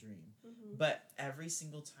 this is a dream. But every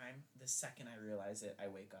single time, the second I realize it, I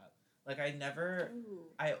wake up. Like,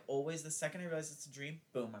 I always, the second I realize it's a dream,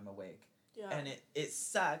 boom, I'm awake. Yeah. And it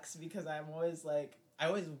sucks because I don't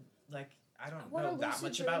know that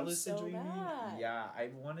much about lucid dreaming. Yeah, I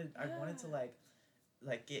wanted to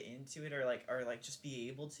like get into it or just be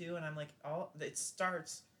able to, and I'm like, it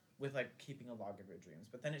starts with, like, keeping a log of your dreams,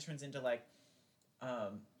 but then it turns into, like,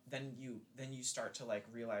 then you start to, like,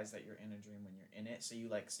 realize that you're in a dream when you're in it, so you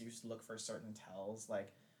just look for certain tells,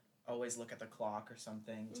 like, always look at the clock or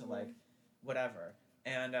something to, like, whatever.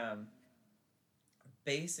 And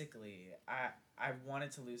basically I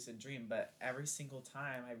wanted to lucid dream, but every single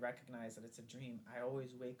time I recognize that it's a dream, I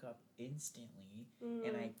always wake up instantly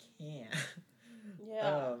and I can't.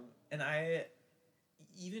 Yeah. And I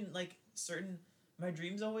even, like, my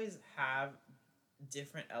dreams always have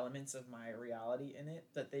different elements of my reality in it,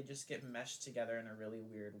 that they just get meshed together in a really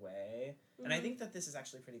weird way. And I think that this is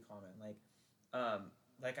actually pretty common.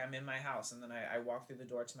 Like I'm in my house, and then I walk through the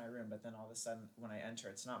door to my room, but then all of a sudden when I enter,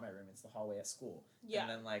 it's not my room, it's the hallway at school. Yeah.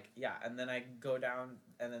 And then, and then I go down,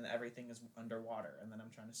 and then everything is underwater, and then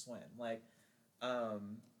I'm trying to swim. Like,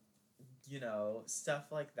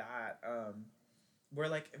 stuff like that, were,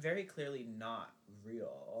 like, very clearly not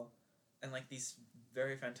real. And, like, these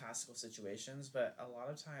very fantastical situations, but a lot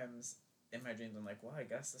of times in my dreams I'm like, well, I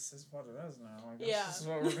guess this is what it is now. I guess this is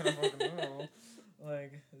what we're gonna fucking do.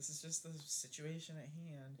 Like, this is just the situation at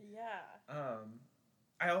hand. Yeah.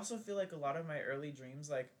 I also feel like a lot of my early dreams,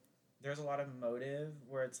 like, there's a lot of motive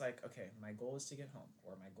where it's like, okay, my goal is to get home,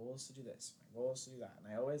 or my goal is to do this, my goal is to do that.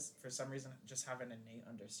 And I always, for some reason, just have an innate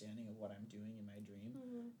understanding of what I'm doing in my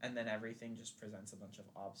dream. And then everything just presents a bunch of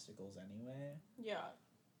obstacles anyway. Yeah.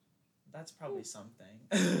 That's probably something.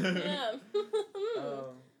 Yeah.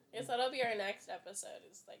 Guess that'll be our next episode,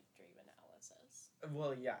 is like dream analysis.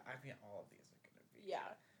 Well, yeah, I mean, all of these are gonna be.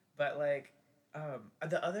 Yeah. But like,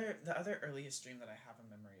 the other earliest dream that I have a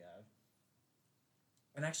memory of,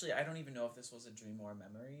 and actually I don't even know if this was a dream or a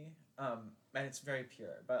memory, and it's very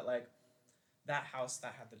pure, but like, that house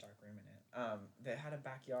that had the dark room in it, that had a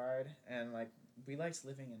backyard, and like, we liked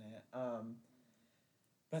living in it,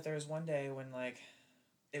 but there was one day when like,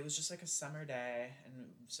 it was just like a summer day, and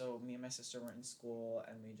so me and my sister weren't in school,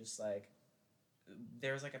 and we just like,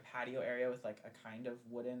 there was like a patio area with like a kind of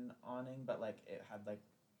wooden awning, but like it had like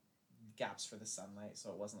gaps for the sunlight,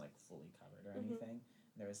 so it wasn't like fully covered or anything.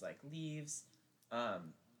 And there was like leaves,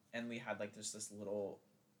 and we had like just this little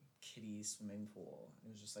kiddie swimming pool.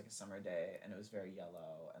 It was just like a summer day, and it was very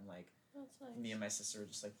yellow, and like, that's nice. Me and my sister were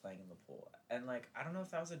just like playing in the pool, and like, I don't know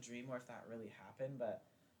if that was a dream or if that really happened, but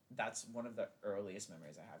that's one of the earliest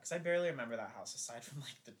memories I have, because I barely remember that house aside from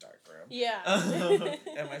like the dark room. Yeah.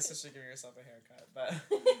 And my sister giving herself a haircut, but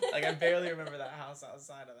like, I barely remember that house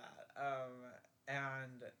outside of that.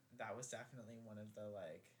 And that was definitely one of the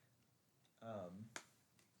like,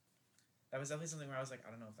 that was definitely something where I was like,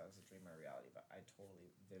 I don't know if that was a dream or a reality, but I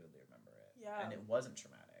totally vividly remember it. Yeah. And it wasn't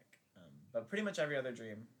traumatic. But pretty much every other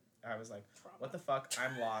dream, I was like, Trauma. what the fuck?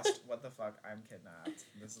 I'm lost. What the fuck? I'm kidnapped.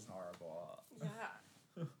 This is horrible. Yeah.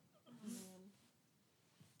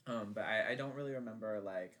 But I don't really remember,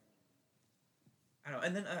 like, I don't know.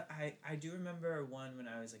 And then I do remember one when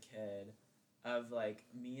I was a kid of, like,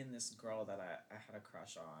 me and this girl that I had a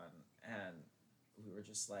crush on, and we were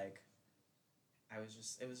just, like, it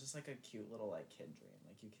was just, like, a cute little, like, kid dream.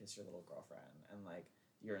 Like, you kiss your little girlfriend, and, like,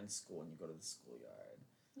 you're in school, and you go to the schoolyard.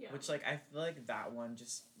 Yeah. Which, like, I feel like that one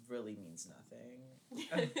just really means nothing.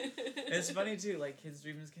 It's funny, too, like, kids'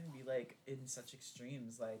 dreams can be, like, in such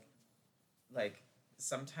extremes, like,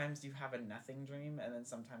 sometimes you have a nothing dream, and then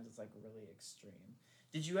sometimes it's, like, really extreme.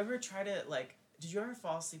 Did you ever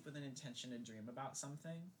fall asleep with an intention to dream about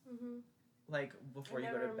something? Like, before you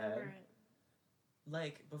go to bed?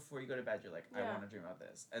 Like, before you go to bed, you're like, I want to dream about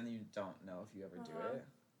this. And you don't know if you ever do it.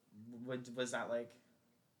 Was that, like,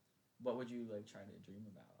 what would you, like, try to dream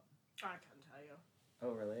about? I couldn't tell you.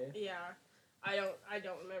 Oh, really? Yeah. I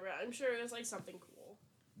don't remember. I'm sure it was, like, something cool.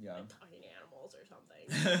 Yeah. Like talking animals or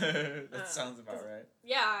something. That sounds about right.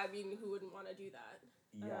 Yeah, I mean, who wouldn't want to do that?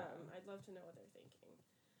 Yeah. I'd love to know what they're thinking.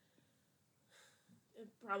 It'd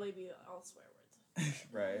probably be all swear words.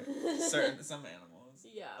 Right. Some animals.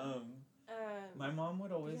 Yeah. My mom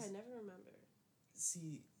would always... Yeah, I never remember.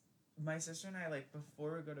 See, my sister and I, like,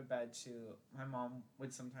 before we go to bed, too, my mom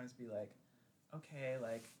would sometimes be like, okay,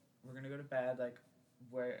 like, we're gonna go to bed, like,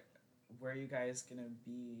 where are you guys gonna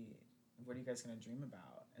be... What are you guys gonna dream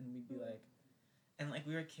about? And we'd be like, and like,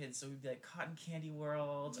 we were kids, so we'd be like, cotton candy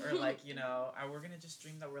world, or like, you know, we're gonna just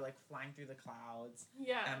dream that we're like flying through the clouds.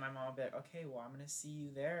 Yeah. And my mom would be like, okay, well, I'm gonna see you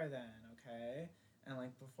there then, okay? And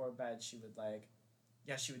like, before bed, she would like,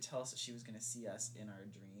 yeah, she would tell us that she was gonna see us in our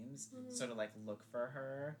dreams, so to like look for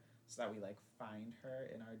her, so that we like find her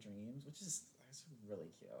in our dreams, which is that's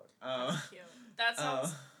really cute. That's cute. That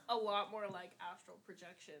sounds a lot more like astral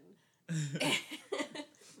projection.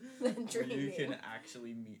 Than dreaming. You can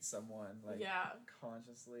actually meet someone like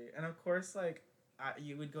consciously, and of course, like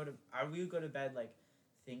we would go to bed like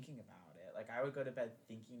thinking about it. Like I would go to bed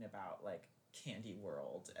thinking about like Candy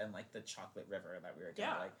World and like the chocolate river that we were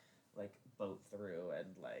gonna like boat through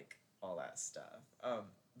and like all that stuff.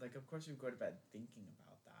 Like of course we would go to bed thinking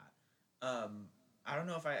about that. I don't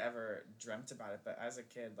know if I ever dreamt about it, but as a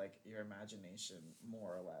kid, like your imagination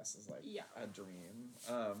more or less is like a dream.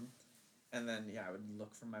 And then, I would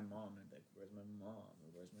look for my mom and I'd be like, where's my mom? Or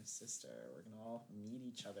where's my sister? We're going to all meet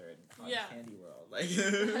each other in Cotton Candy World. Like,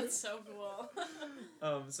 that's so cool.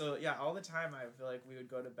 So, all the time I feel like we would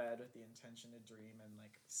go to bed with the intention to dream and,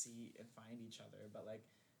 like, see and find each other. But, like,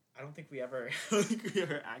 I don't think we ever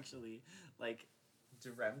actually, like,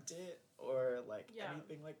 dreamt it or, like,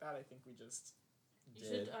 anything like that. I think we just did. You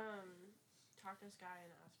should talk to Sky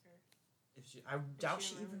and ask her. I doubt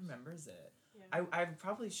she even remembers it. Yeah. I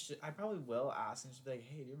probably will ask and she'll be like,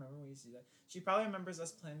 hey, do you remember when we used to do that? She probably remembers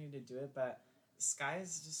us planning to do it, but Sky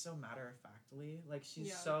is just so matter-of-factly. Like,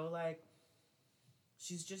 she's so, like...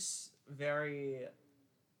 she's just very,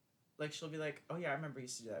 like, she'll be like, oh yeah, I remember you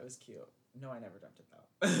used to do that, it was cute. No, I never dreamt it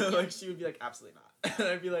though. Like, she would be like, absolutely not. And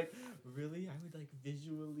I'd be like, really? I would like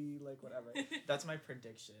visually, like, whatever. That's my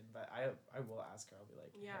prediction, but I will ask her. I'll be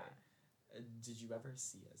like, hey, did you ever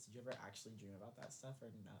see us? Did you ever actually dream about that stuff or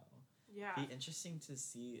no? Yeah. Be interesting to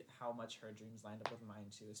see how much her dreams lined up with mine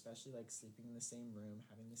too, especially like sleeping in the same room,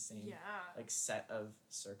 having the same like set of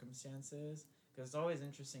circumstances. Because it's always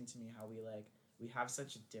interesting to me how we have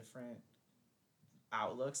such different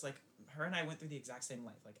outlooks. Like, her and I went through the exact same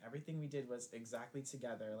life. Like, everything we did was exactly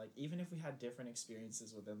together. Like, even if we had different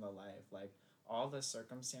experiences within the life, like, all the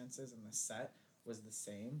circumstances and the set was the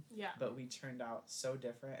same. Yeah. But we turned out so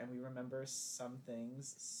different, and we remember some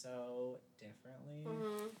things so differently.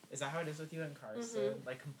 Mm-hmm. Is that how it is with you and Carson? Mm-hmm.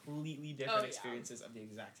 Like, completely different experiences of the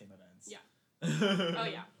exact same events. Yeah. Oh,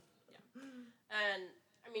 yeah. Yeah. And,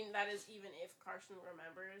 I mean, that is even if Carson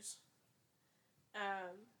remembers.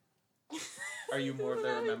 Are you more of the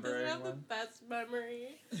remembering one? He doesn't have the best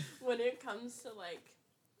memory when it comes to, like,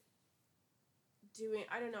 doing,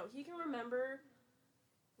 I don't know, he can remember,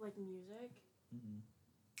 like, music,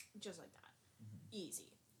 just like that.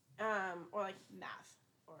 Easy. Or, like, math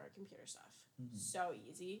or computer stuff. So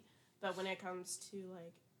easy. But when it comes to,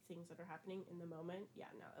 like, things that are happening in the moment,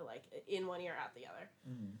 yeah, no, like, in one ear, out the other.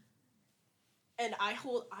 And I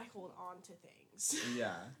hold on to things.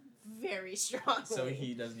 Yeah. Very strongly. So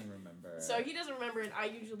he doesn't even remember. So he doesn't remember, and I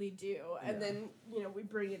usually do. And then, you know, we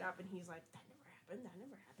bring it up, and he's like, that never happened, that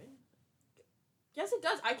never happened. Yes, it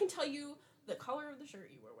does. I can tell you the color of the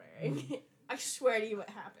shirt you were wearing. I swear to you it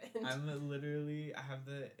happened. I have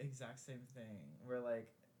the exact same thing, where,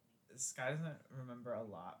 like, Sky doesn't remember a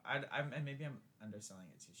lot. And maybe I'm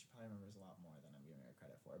underselling it too. She probably remembers a lot more than I'm giving her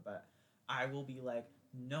credit for. But I will be like,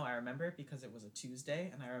 no, I remember it because it was a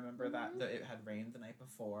Tuesday, and I remember that it had rained the night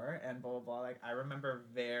before, and blah, blah, blah. Like, I remember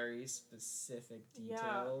very specific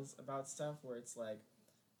details about stuff where it's like,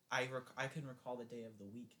 I can recall the day of the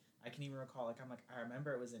week. I can even recall, like, I'm like, I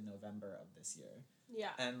remember it was in November of this year.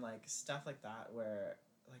 Yeah. And, like, stuff like that where,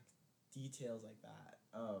 like, details like that,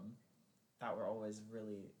 that were always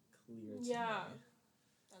really clear to me. Yeah.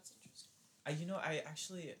 That's interesting. I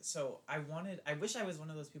wish I was one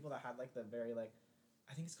of those people that had, like, the very, like,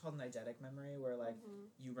 I think it's called an eidetic memory, where, like,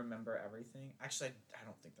 you remember everything. Actually, I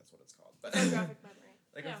don't think that's what it's called. But photographic memory.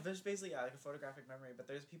 Like, there's basically, like, a photographic memory, but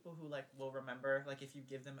there's people who, like, will remember, like, if you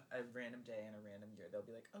give them a random day and a random year, they'll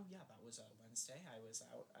be like, oh, yeah, that was a Wednesday, I was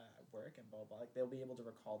out at work, and blah, blah, blah. Like, they'll be able to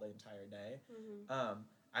recall the entire day.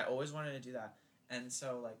 I always wanted to do that. And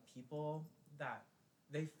so, like, people that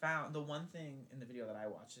they found, the one thing in the video that I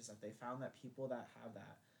watched is that they found that people that have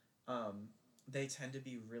that, they tend to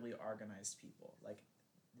be really organized people. Like,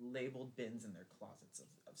 labeled bins in their closets of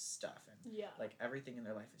stuff, and like, everything in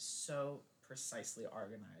their life is so precisely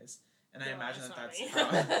organized, and I imagine that's how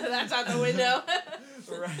that's out the window.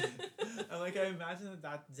 Right. And, like, I imagine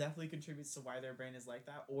that definitely contributes to why their brain is like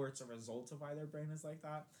that, or it's a result of why their brain is like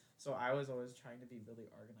that. So I was always trying to be really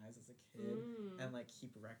organized as a kid and, like,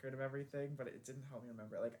 keep record of everything, but it didn't help me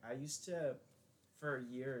remember. Like, I used to, for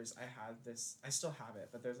years, I still have it,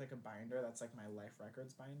 but there's, like, a binder that's, like, my life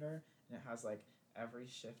records binder, and it has, like, every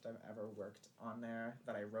shift I've ever worked on there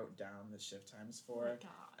that I wrote down the shift times for. Oh my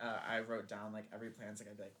God. I wrote down, like, every plan. Like,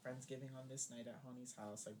 I'd be like, Friendsgiving on this night at Honey's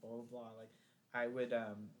house, like, blah, blah, blah. Like, I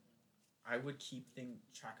would keep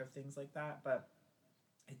track of things like that, but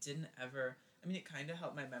it didn't ever, I mean, it kind of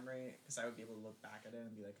helped my memory, because I would be able to look back at it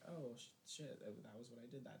and be like, oh, shit, that was what I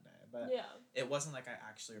did that day. But it wasn't like I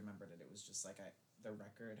actually remembered it. It was just like the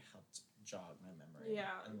record helped jog my memory.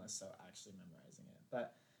 Yeah. And less so actually memorizing it.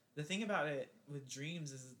 But the thing about it with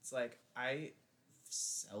dreams is it's like, I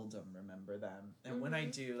seldom remember them. And when I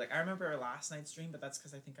do, like, I remember last night's dream, but that's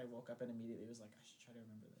because I think I woke up and immediately was like, I should try to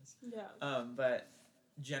remember this. Yeah. But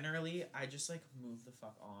generally, I just, like, move the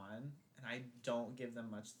fuck on, and I don't give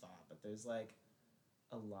them much thought, but there's, like,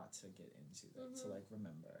 a lot to get into to, like,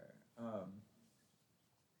 remember.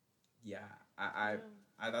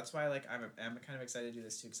 That's why, like, I'm kind of excited to do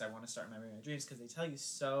this too, because I want to start remembering my dreams, because they tell you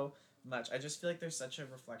so much. I just feel like there's such a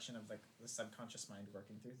reflection of, like, the subconscious mind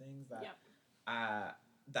working through things that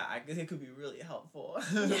it could be really helpful.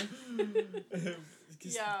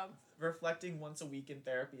 Yeah. Reflecting once a week in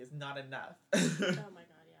therapy is not enough. Oh my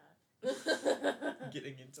God, yeah.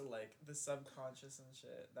 Getting into, like, the subconscious and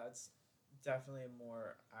shit, that's definitely a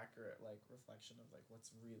more accurate, like, reflection of, like,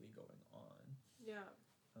 what's really going on. Yeah.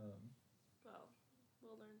 Well,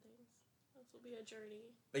 we'll learn things. This will be a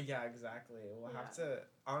journey. But yeah, exactly. We'll have to,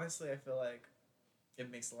 honestly, I feel like it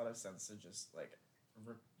makes a lot of sense to just, like,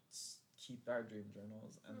 keep our dream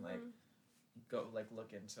journals and, like, go like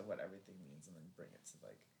look into what everything means and then bring it to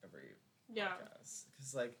like every podcast.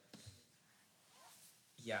 Because like,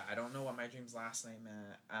 yeah, I don't know what my dreams last night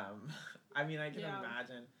meant. I mean, I can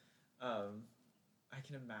imagine. I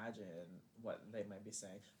can imagine what they might be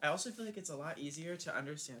saying. I also feel like it's a lot easier to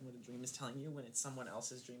understand what a dream is telling you when it's someone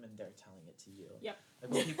else's dream and they're telling it to you. Yep.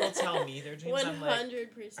 Like when people tell me their dreams,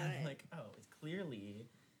 100%. I'm like, oh, it's clearly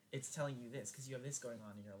it's telling you this because you have this going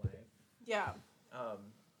on in your life. Yeah.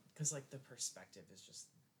 Because like the perspective is just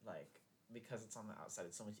like, because it's on the outside,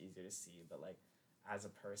 it's so much easier to see. But like, as a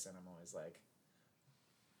person, I'm always like,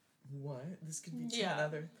 what? This could be 10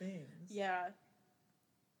 other things. Yeah.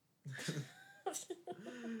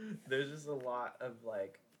 There's just a lot of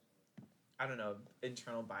like, I don't know,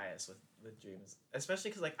 internal bias with dreams,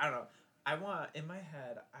 especially because like, I don't know, I want in my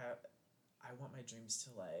head, I want my dreams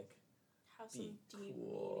to like have some deep cool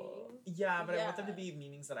meaning. Yeah, but I want them to be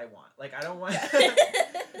meanings that I want. Like I don't want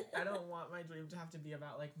I don't want my dream to have to be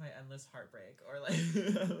about like my endless heartbreak or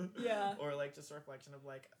like or like just a reflection of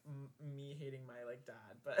like me hating my like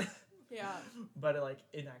dad, but but like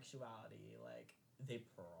in actuality like they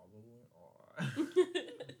probably are.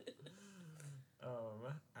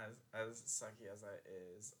 As sucky as that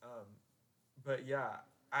is, but yeah,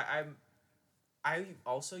 I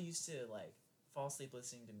also used to like fall asleep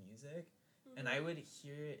listening to music, and I would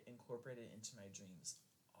hear it incorporated into my dreams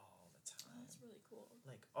all the time. Oh, that's really cool.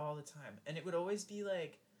 Like all the time, and it would always be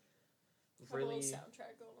like really a little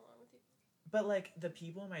soundtrack going along with you. But like the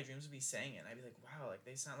people in my dreams would be saying it, and I'd be like, wow, like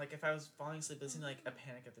they sound like if I was falling asleep listening to like a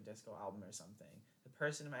Panic at the Disco album or something, the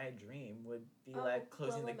person in my dream would be like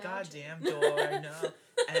closing the goddamn door, no,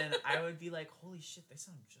 and I would be like, holy shit, they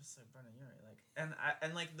sound just like Brennan Urie, like,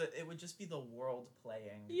 and like it would just be the world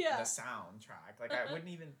playing the soundtrack, like I wouldn't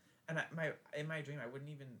even, and in my dream I wouldn't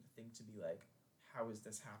even think to be like, how is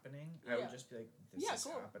this happening? I would just be like, this is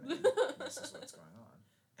happening, this is what's going on,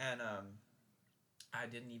 and I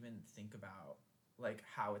didn't even think about like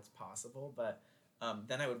how it's possible, but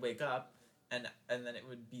then I would wake up and then it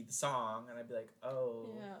would be the song and I'd be like,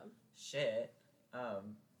 oh shit.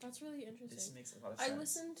 That's really interesting. This makes a lot of sense. I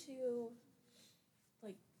listen to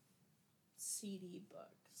like CD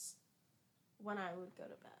books when I would go to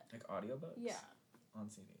bed. Like audiobooks? Yeah. On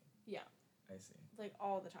CD? Yeah. I see. Like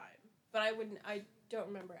all the time. But I don't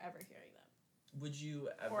remember ever hearing them. Would you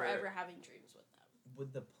ever... Or ever having dreams with them.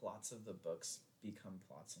 Would the plots of the books become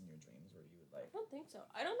plots in your dreams where you would like... I don't think so.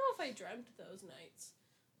 I don't know if I dreamt those nights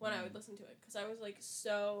when I would listen to it. Because I was like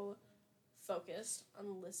so focused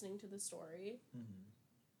on listening to the story. Mm-hmm.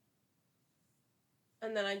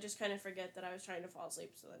 And then I just kind of forget that I was trying to fall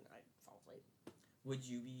asleep, so then I'd fall asleep. Would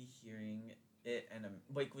you be hearing it and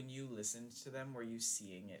like when you listened to them, were you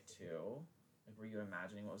seeing it too? Like were you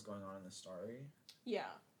imagining what was going on in the story? Yeah.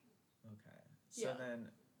 Okay. So then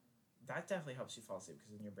that definitely helps you fall asleep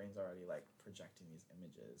because then your brain's already like projecting these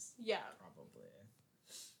images. Yeah. Probably.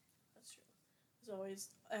 That's true. As always,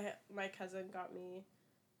 my cousin got me.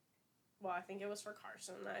 Well, I think it was for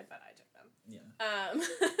Carson. I bet I took them. Yeah.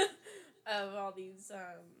 Of all these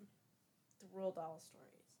the Roald Dahl stories.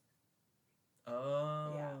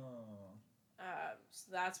 Oh. Yeah.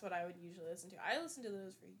 So that's what I would usually listen to. I listened to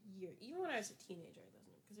those for years. Even when I was a teenager, I listened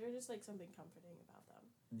to them because there was just like something comforting about them.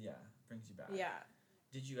 Yeah, brings you back. Yeah.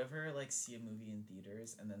 Did you ever like see a movie in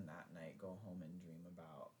theaters and then that night go home and dream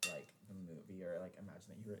about like the movie or like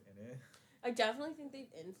imagine that you were in it? I definitely think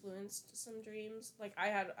they've influenced some dreams. Like I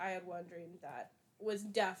had one dream that was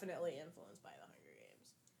definitely influenced by the Hunger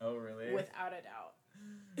Games. Oh really? Without a doubt.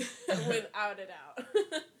 Without a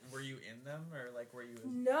doubt. Were you in them or like were you?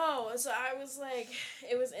 No, so I was like,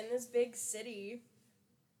 it was in this big city,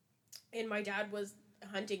 and my dad was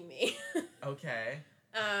hunting me. Okay.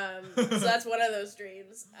 So that's one of those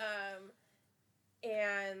dreams.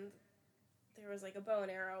 And there was like a bow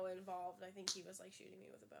and arrow involved. I think he was like shooting me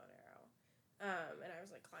with a bow and arrow. And I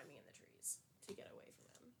was like climbing in the trees to get away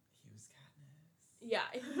from him. He was Katniss. Yeah,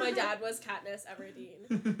 my dad was Katniss Everdeen.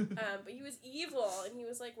 But he was evil, and he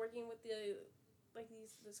was like working with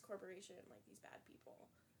this corporation, like these bad people.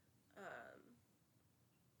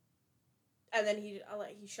 And then he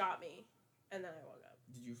shot me, and then I woke up.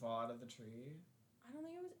 Did you fall out of the tree? I don't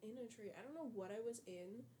think I was in a tree. I don't know what I was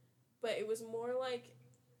in, but it was more like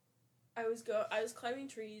I was climbing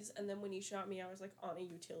trees, and then when he shot me, I was like on a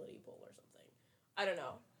utility pole or something. I don't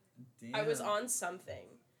know. Damn. I was on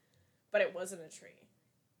something, but it wasn't a tree.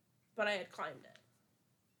 But I had climbed it.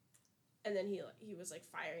 And then he was like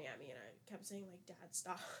firing at me, and I kept saying like, "Dad,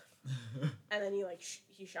 stop." And then he like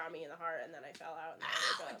he shot me in the heart, and then I fell out and I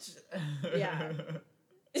woke up. Yeah.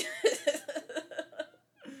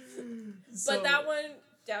 So, but that one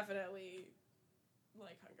definitely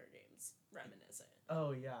like Hunger Games reminiscent.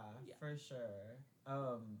 Oh yeah, for sure.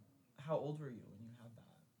 How old were you when you had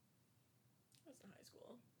that? I was in high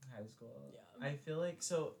school. High school. Yeah. I feel like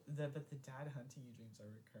but the dad hunting you dreams are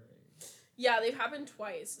recurring. Yeah, they've happened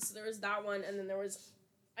twice. So there was that one, and then there was,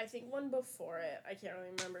 I think, one before it. I can't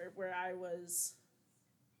really remember, where I was.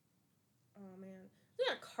 Oh man,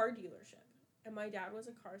 yeah, a car dealership, and my dad was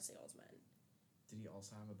a car salesman. Did he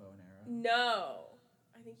also have a bow and arrow? No,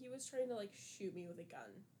 I think he was trying to like shoot me with a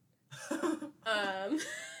gun.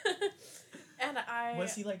 And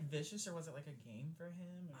was he like vicious, or was it like a game for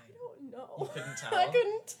him? Or? I don't know. You couldn't tell. I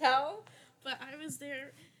couldn't tell, but I was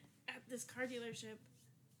there at this car dealership,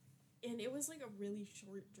 and it was like a really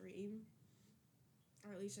short dream,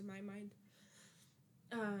 or at least in my mind.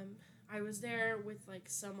 I was there with like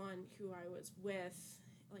someone who I was with,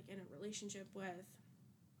 like in a relationship with,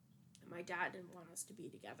 and my dad didn't want us to be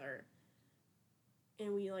together.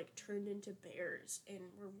 And we like turned into bears and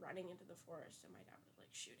we're running into the forest, and my dad was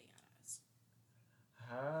like shooting at us.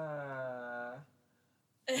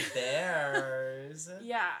 Bears.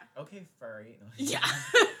 Yeah. Okay, furry. No. Yeah.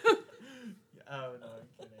 Oh no, I'm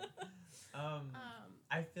kidding.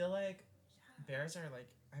 I feel like bears are like.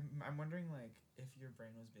 I'm wondering like if your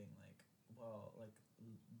brain was being like, well, like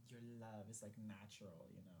your love is like natural,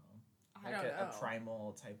 you know. I Like don't know. a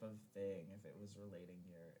primal type of thing, if it was relating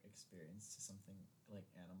your experience to something like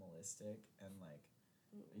animalistic, and like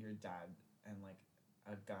your dad and like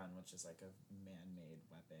a gun, which is like a man-made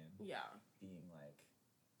weapon. Yeah. Being like,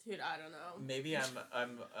 dude, I don't know. maybe I'm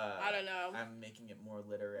I don't know. I'm making it more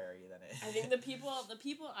literary than it. I think the people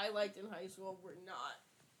I liked in high school were not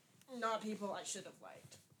people I should have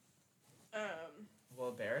liked.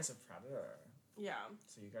 Well, bear is a predator. Yeah.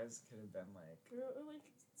 So you guys could have been like. We were like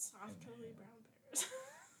soft, cuddly brown bears.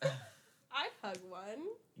 I'd hug one.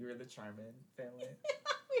 You were the Charmin family.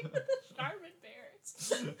 We were the Charmin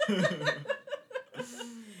bears.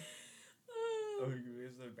 Oh, you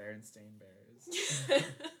guys are the Berenstain Bears.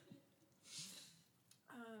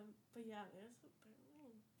 But yeah, there's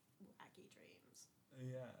wacky dreams.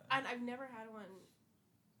 Yeah. And I've never had one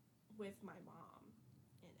with my mom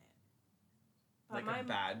in it. But like a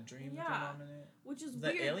bad dream with your mom in it? Which is the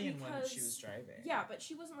weird. The alien because, one, she was driving. Yeah, but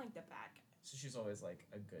she wasn't like the bad guy. So she's always like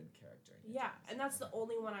a good character. Yeah, and that's the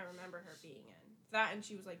only one I remember her being in. That, and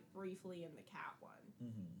she was like briefly in the cat one.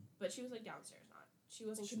 Mm-hmm. But she was like downstairs, not. She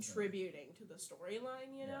wasn't contributing to the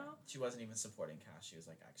storyline, you know? She wasn't even supporting cast. She was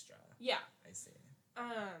like extra. Yeah. I see.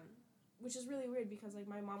 Which is really weird because like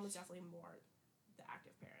my mom was definitely more the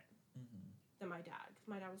active parent than my dad, because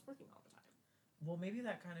my dad was working all the time. Well, maybe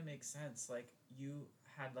that kind of makes sense. Like you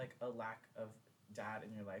had like a lack of dad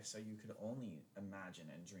in your life, so you could only imagine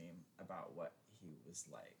and dream about what he was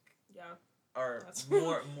like. Yeah. Or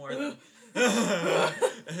more than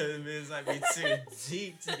this might be too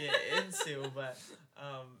deep to get into, but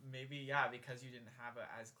maybe because you didn't have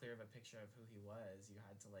as clear of a picture of who he was, you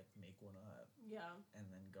had to like make one up. Yeah.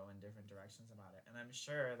 And then go in different directions about it. And I'm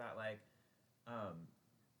sure that like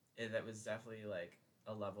that was definitely like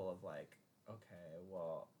a level of like, okay,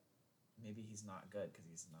 well, maybe he's not good because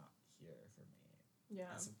he's not here for me.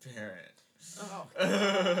 Yeah. As a parent. Oh.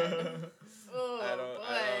 I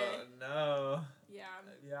don't know. Yeah.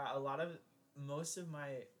 Yeah, most of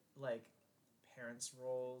my like parents'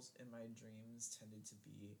 roles in my dreams tended to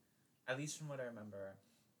be, at least from what I remember,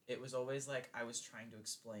 it was always like I was trying to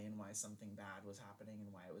explain why something bad was happening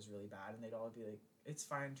and why it was really bad, and they'd all be like, "It's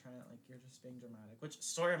fine, Trent. Like you're just being dramatic." Which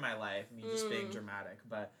story of my life, me just being dramatic,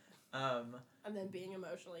 but. And then being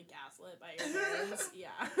emotionally gaslit by your parents,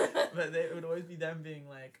 yeah. But it would always be them being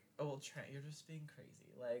like, "Oh, well, Trent, you're just being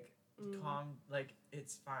crazy. Like, calm. Like,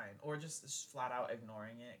 it's fine." Or just flat out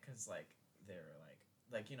ignoring it because, like, they were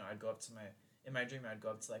like, you know, I'd go up to in my dream, I'd go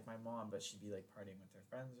up to, like, my mom, but she'd be, like, partying with her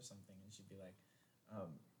friends or something, and she'd be, like,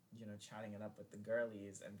 you know, chatting it up with the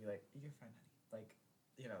girlies and be like, "You're fine, honey. Like,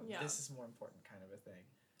 you know, this is more important," kind of a thing.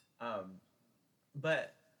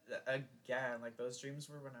 But... again, like those dreams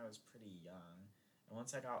were when I was pretty young, and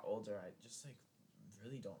once I got older, I just like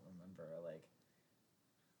really don't remember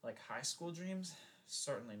like high school dreams.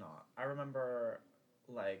 Certainly not. I remember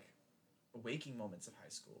like waking moments of high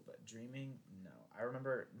school, but dreaming, no. I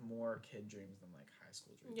remember more kid dreams than like high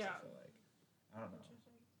school dreams. Yeah. I feel like I don't know.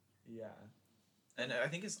 Yeah. And I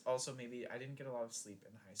think it's also maybe I didn't get a lot of sleep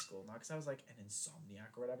in high school, not because I was like an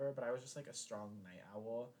insomniac or whatever, but I was just like a strong night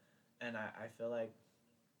owl, and I feel like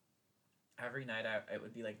every night it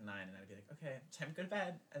would be like 9 and I'd be like, okay, time to go to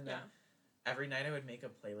bed. And then every night I would make a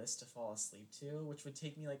playlist to fall asleep to, which would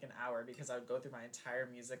take me like an hour because I would go through my entire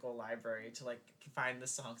musical library to like find the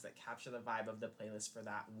songs that capture the vibe of the playlist for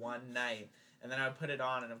that one night. And then I would put it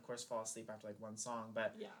on and of course fall asleep after like one song.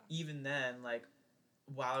 But even then, like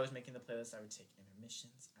while I was making the playlist, I would take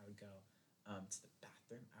intermissions. I would go to the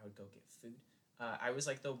bathroom. I would go get food. I was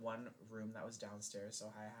like the one room that was downstairs,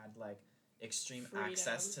 so I had like extreme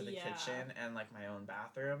access to the kitchen and like my own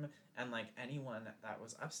bathroom, and like anyone that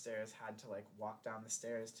was upstairs had to like walk down the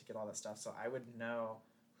stairs to get all that stuff, so I would know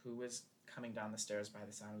who was coming down the stairs by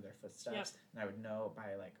the sound of their footsteps, and I would know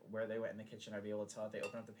by like where they went in the kitchen. I'd be able to tell if they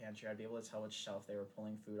opened up the pantry. I'd be able to tell which shelf they were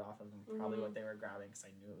pulling food off of and probably what they were grabbing because I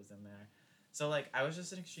knew it was in there. So like I was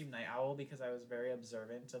just an extreme night owl because I was very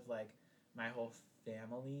observant of like my whole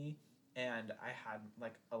family, and I had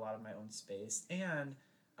like a lot of my own space. And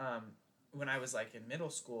when I was like in middle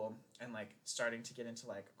school and like starting to get into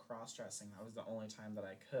like cross-dressing, that was the only time that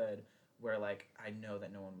I could where like I know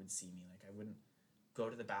that no one would see me. Like I wouldn't go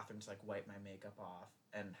to the bathroom to like wipe my makeup off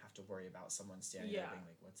and have to worry about someone standing there being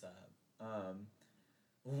like, what's up?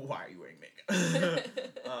 Why are you wearing makeup?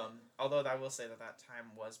 Although I will say that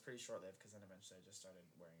time was pretty short-lived because then eventually I just started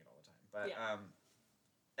wearing it all the time. But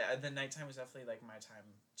the nighttime was definitely like my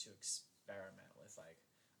time to experiment with like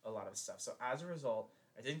a lot of stuff. So as a result,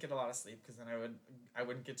 I didn't get a lot of sleep because then I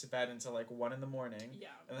wouldn't get to bed until like 1 a.m. and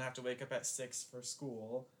then have to wake up at 6 for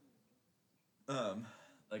school.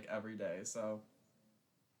 Like every day. So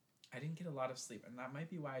I didn't get a lot of sleep, and that might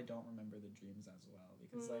be why I don't remember the dreams as well,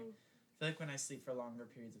 because like I feel like when I sleep for longer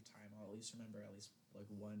periods of time, I'll at least remember at least like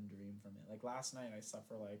one dream from it. Like last night I slept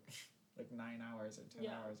for like 9 hours or 10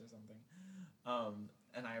 hours or something.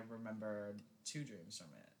 And I remember 2 dreams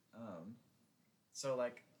from it. So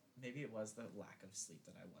like maybe it was the lack of sleep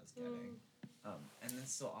that I was getting. And then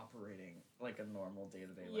still operating like a normal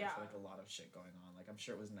day-to-day life, like a lot of shit going on. Like I'm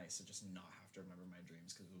sure it was nice to just not have to remember my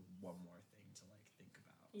dreams because it was one more thing to like think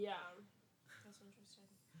about. Yeah, that's interesting.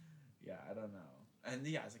 Yeah, I don't know. And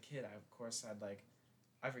yeah, as a kid, I of course had like,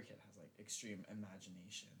 every kid has like extreme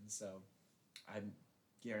imagination, so I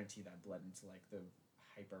guarantee that bled into like the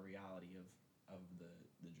hyper reality of the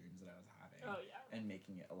dreams that I was having. And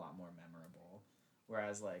making it a lot more memorable.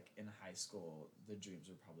 Whereas like in high school, the dreams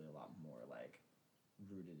were probably a lot more like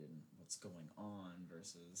rooted in what's going on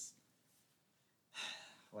versus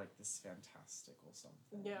like this fantastical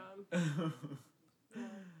something. Yeah.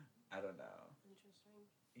 I don't know. Interesting.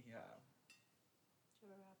 Yeah. Do you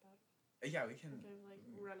want to wrap up? Yeah, we can. I've like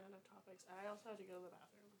run out of topics. I also have to go to the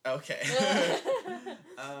bathroom. Okay.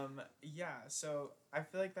 Yeah, so I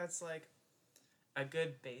feel like that's like a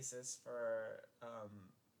good basis for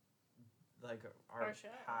like our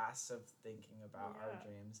past of thinking about our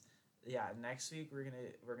dreams. Yeah, next week we're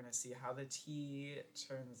gonna see how the tea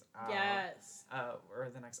turns out. Yes. Or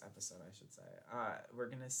the next episode, I should say. We're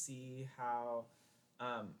gonna see how.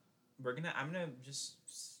 I'm gonna just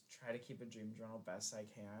try to keep a dream journal best I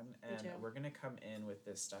can, and we're gonna come in with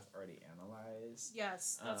this stuff already analyzed.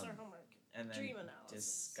 Yes, that's our homework. And then dream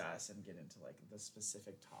analysis. Discuss and get into like the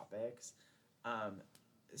specific topics.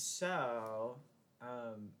 So,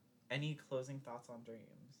 any closing thoughts on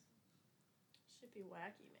dreams? Should be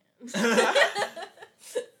wacky, man.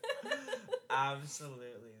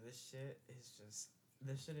 Absolutely. This shit is just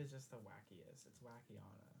the wackiest. It's wacky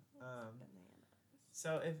on it.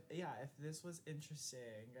 So if this was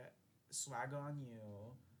interesting, swag on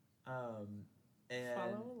you. And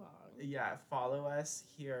follow along. Yeah, follow us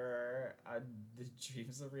here on the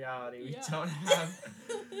Dreams of Reality. We don't have.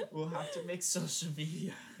 We'll have to make social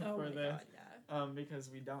media for this. God, because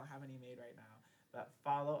we don't have any made right now. But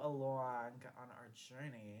follow along on our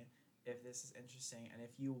journey if this is interesting, and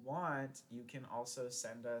if you want, you can also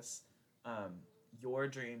send us your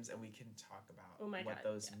dreams, and we can talk about what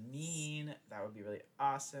those mean. That would be really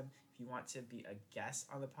awesome. If you want to be a guest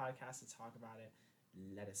on the podcast to talk about it,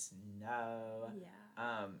 let us know.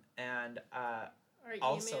 Yeah. And our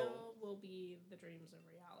email will be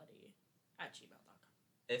thedreamsofreality@gmail.com.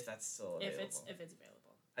 If that's still available. If it's available.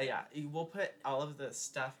 Yeah, we'll put all of the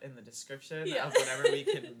stuff in the description of whatever we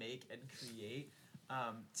can make and create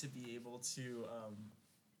to be able to.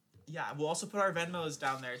 We'll also put our Venmos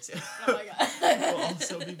down there too. Oh my god. We'll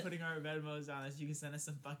also be putting our Venmos down there so you can send us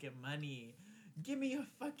some fucking money. Give me your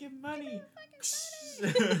fucking money.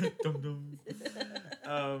 Dum dum.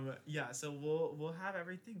 So we'll have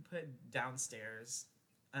everything put downstairs.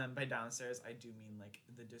 By downstairs I do mean like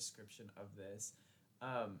the description of this.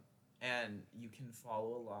 And you can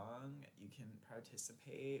follow along, you can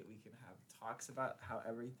participate, we can have talks about how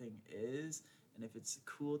everything is, and if it's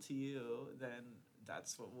cool to you, then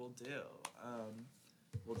that's what we'll do.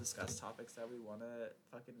 we'll discuss topics that we want to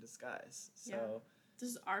fucking discuss. So. Yeah. This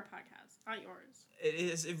is our podcast, not yours. It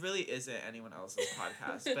is. It really isn't anyone else's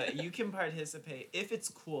podcast, but you can participate if it's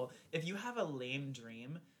cool. If you have a lame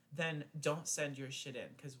dream, then don't send your shit in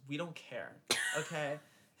because we don't care. Okay.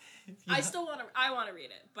 I want to read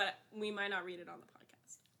it, but we might not read it on the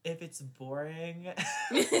podcast. If it's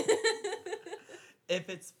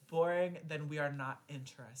boring, then we are not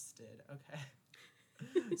interested. Okay.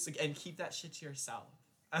 So and keep that shit to yourself.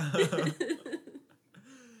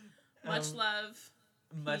 Much love.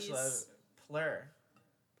 Much Peace. love. Plur.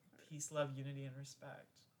 Peace, love, unity, and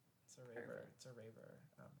respect. It's a raver. Perfect. It's a raver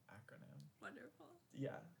acronym. Wonderful.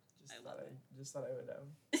 Yeah. Just thought I would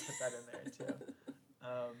put that in there too.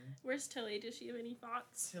 Where's Tilly? Does she have any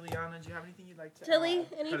thoughts? Tiliana, do you have anything you'd like to Tilly, add?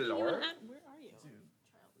 anything Hello? you want to add? Where are you? Dude.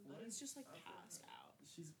 Child, he's just like passed out.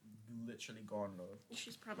 She's literally gone though.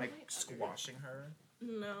 She's probably Like squashing her.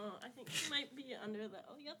 No, I think she might be under the.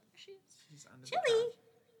 Oh, yep, there she is. She's under Tilly. the couch.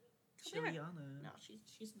 Come here. Chiliana. No,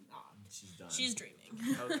 she's not. She's done. She's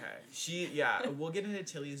dreaming. Okay. We'll get into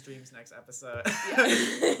Tilly's dreams next episode.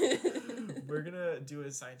 We're gonna do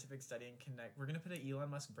a scientific study and connect. We're gonna put an Elon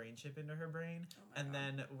Musk brain chip into her brain, and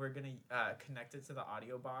then we're gonna connect it to the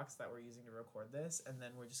audio box that we're using to record this, and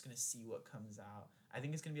then we're just gonna see what comes out. I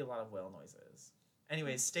think it's gonna be a lot of whale noises.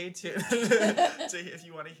 Anyways, stay tuned if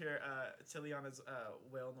you want to hear Tiliana's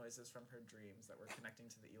whale noises from her dreams that we're connecting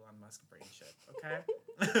to the Elon Musk brain chip. Okay.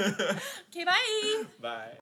 Okay, bye. Bye.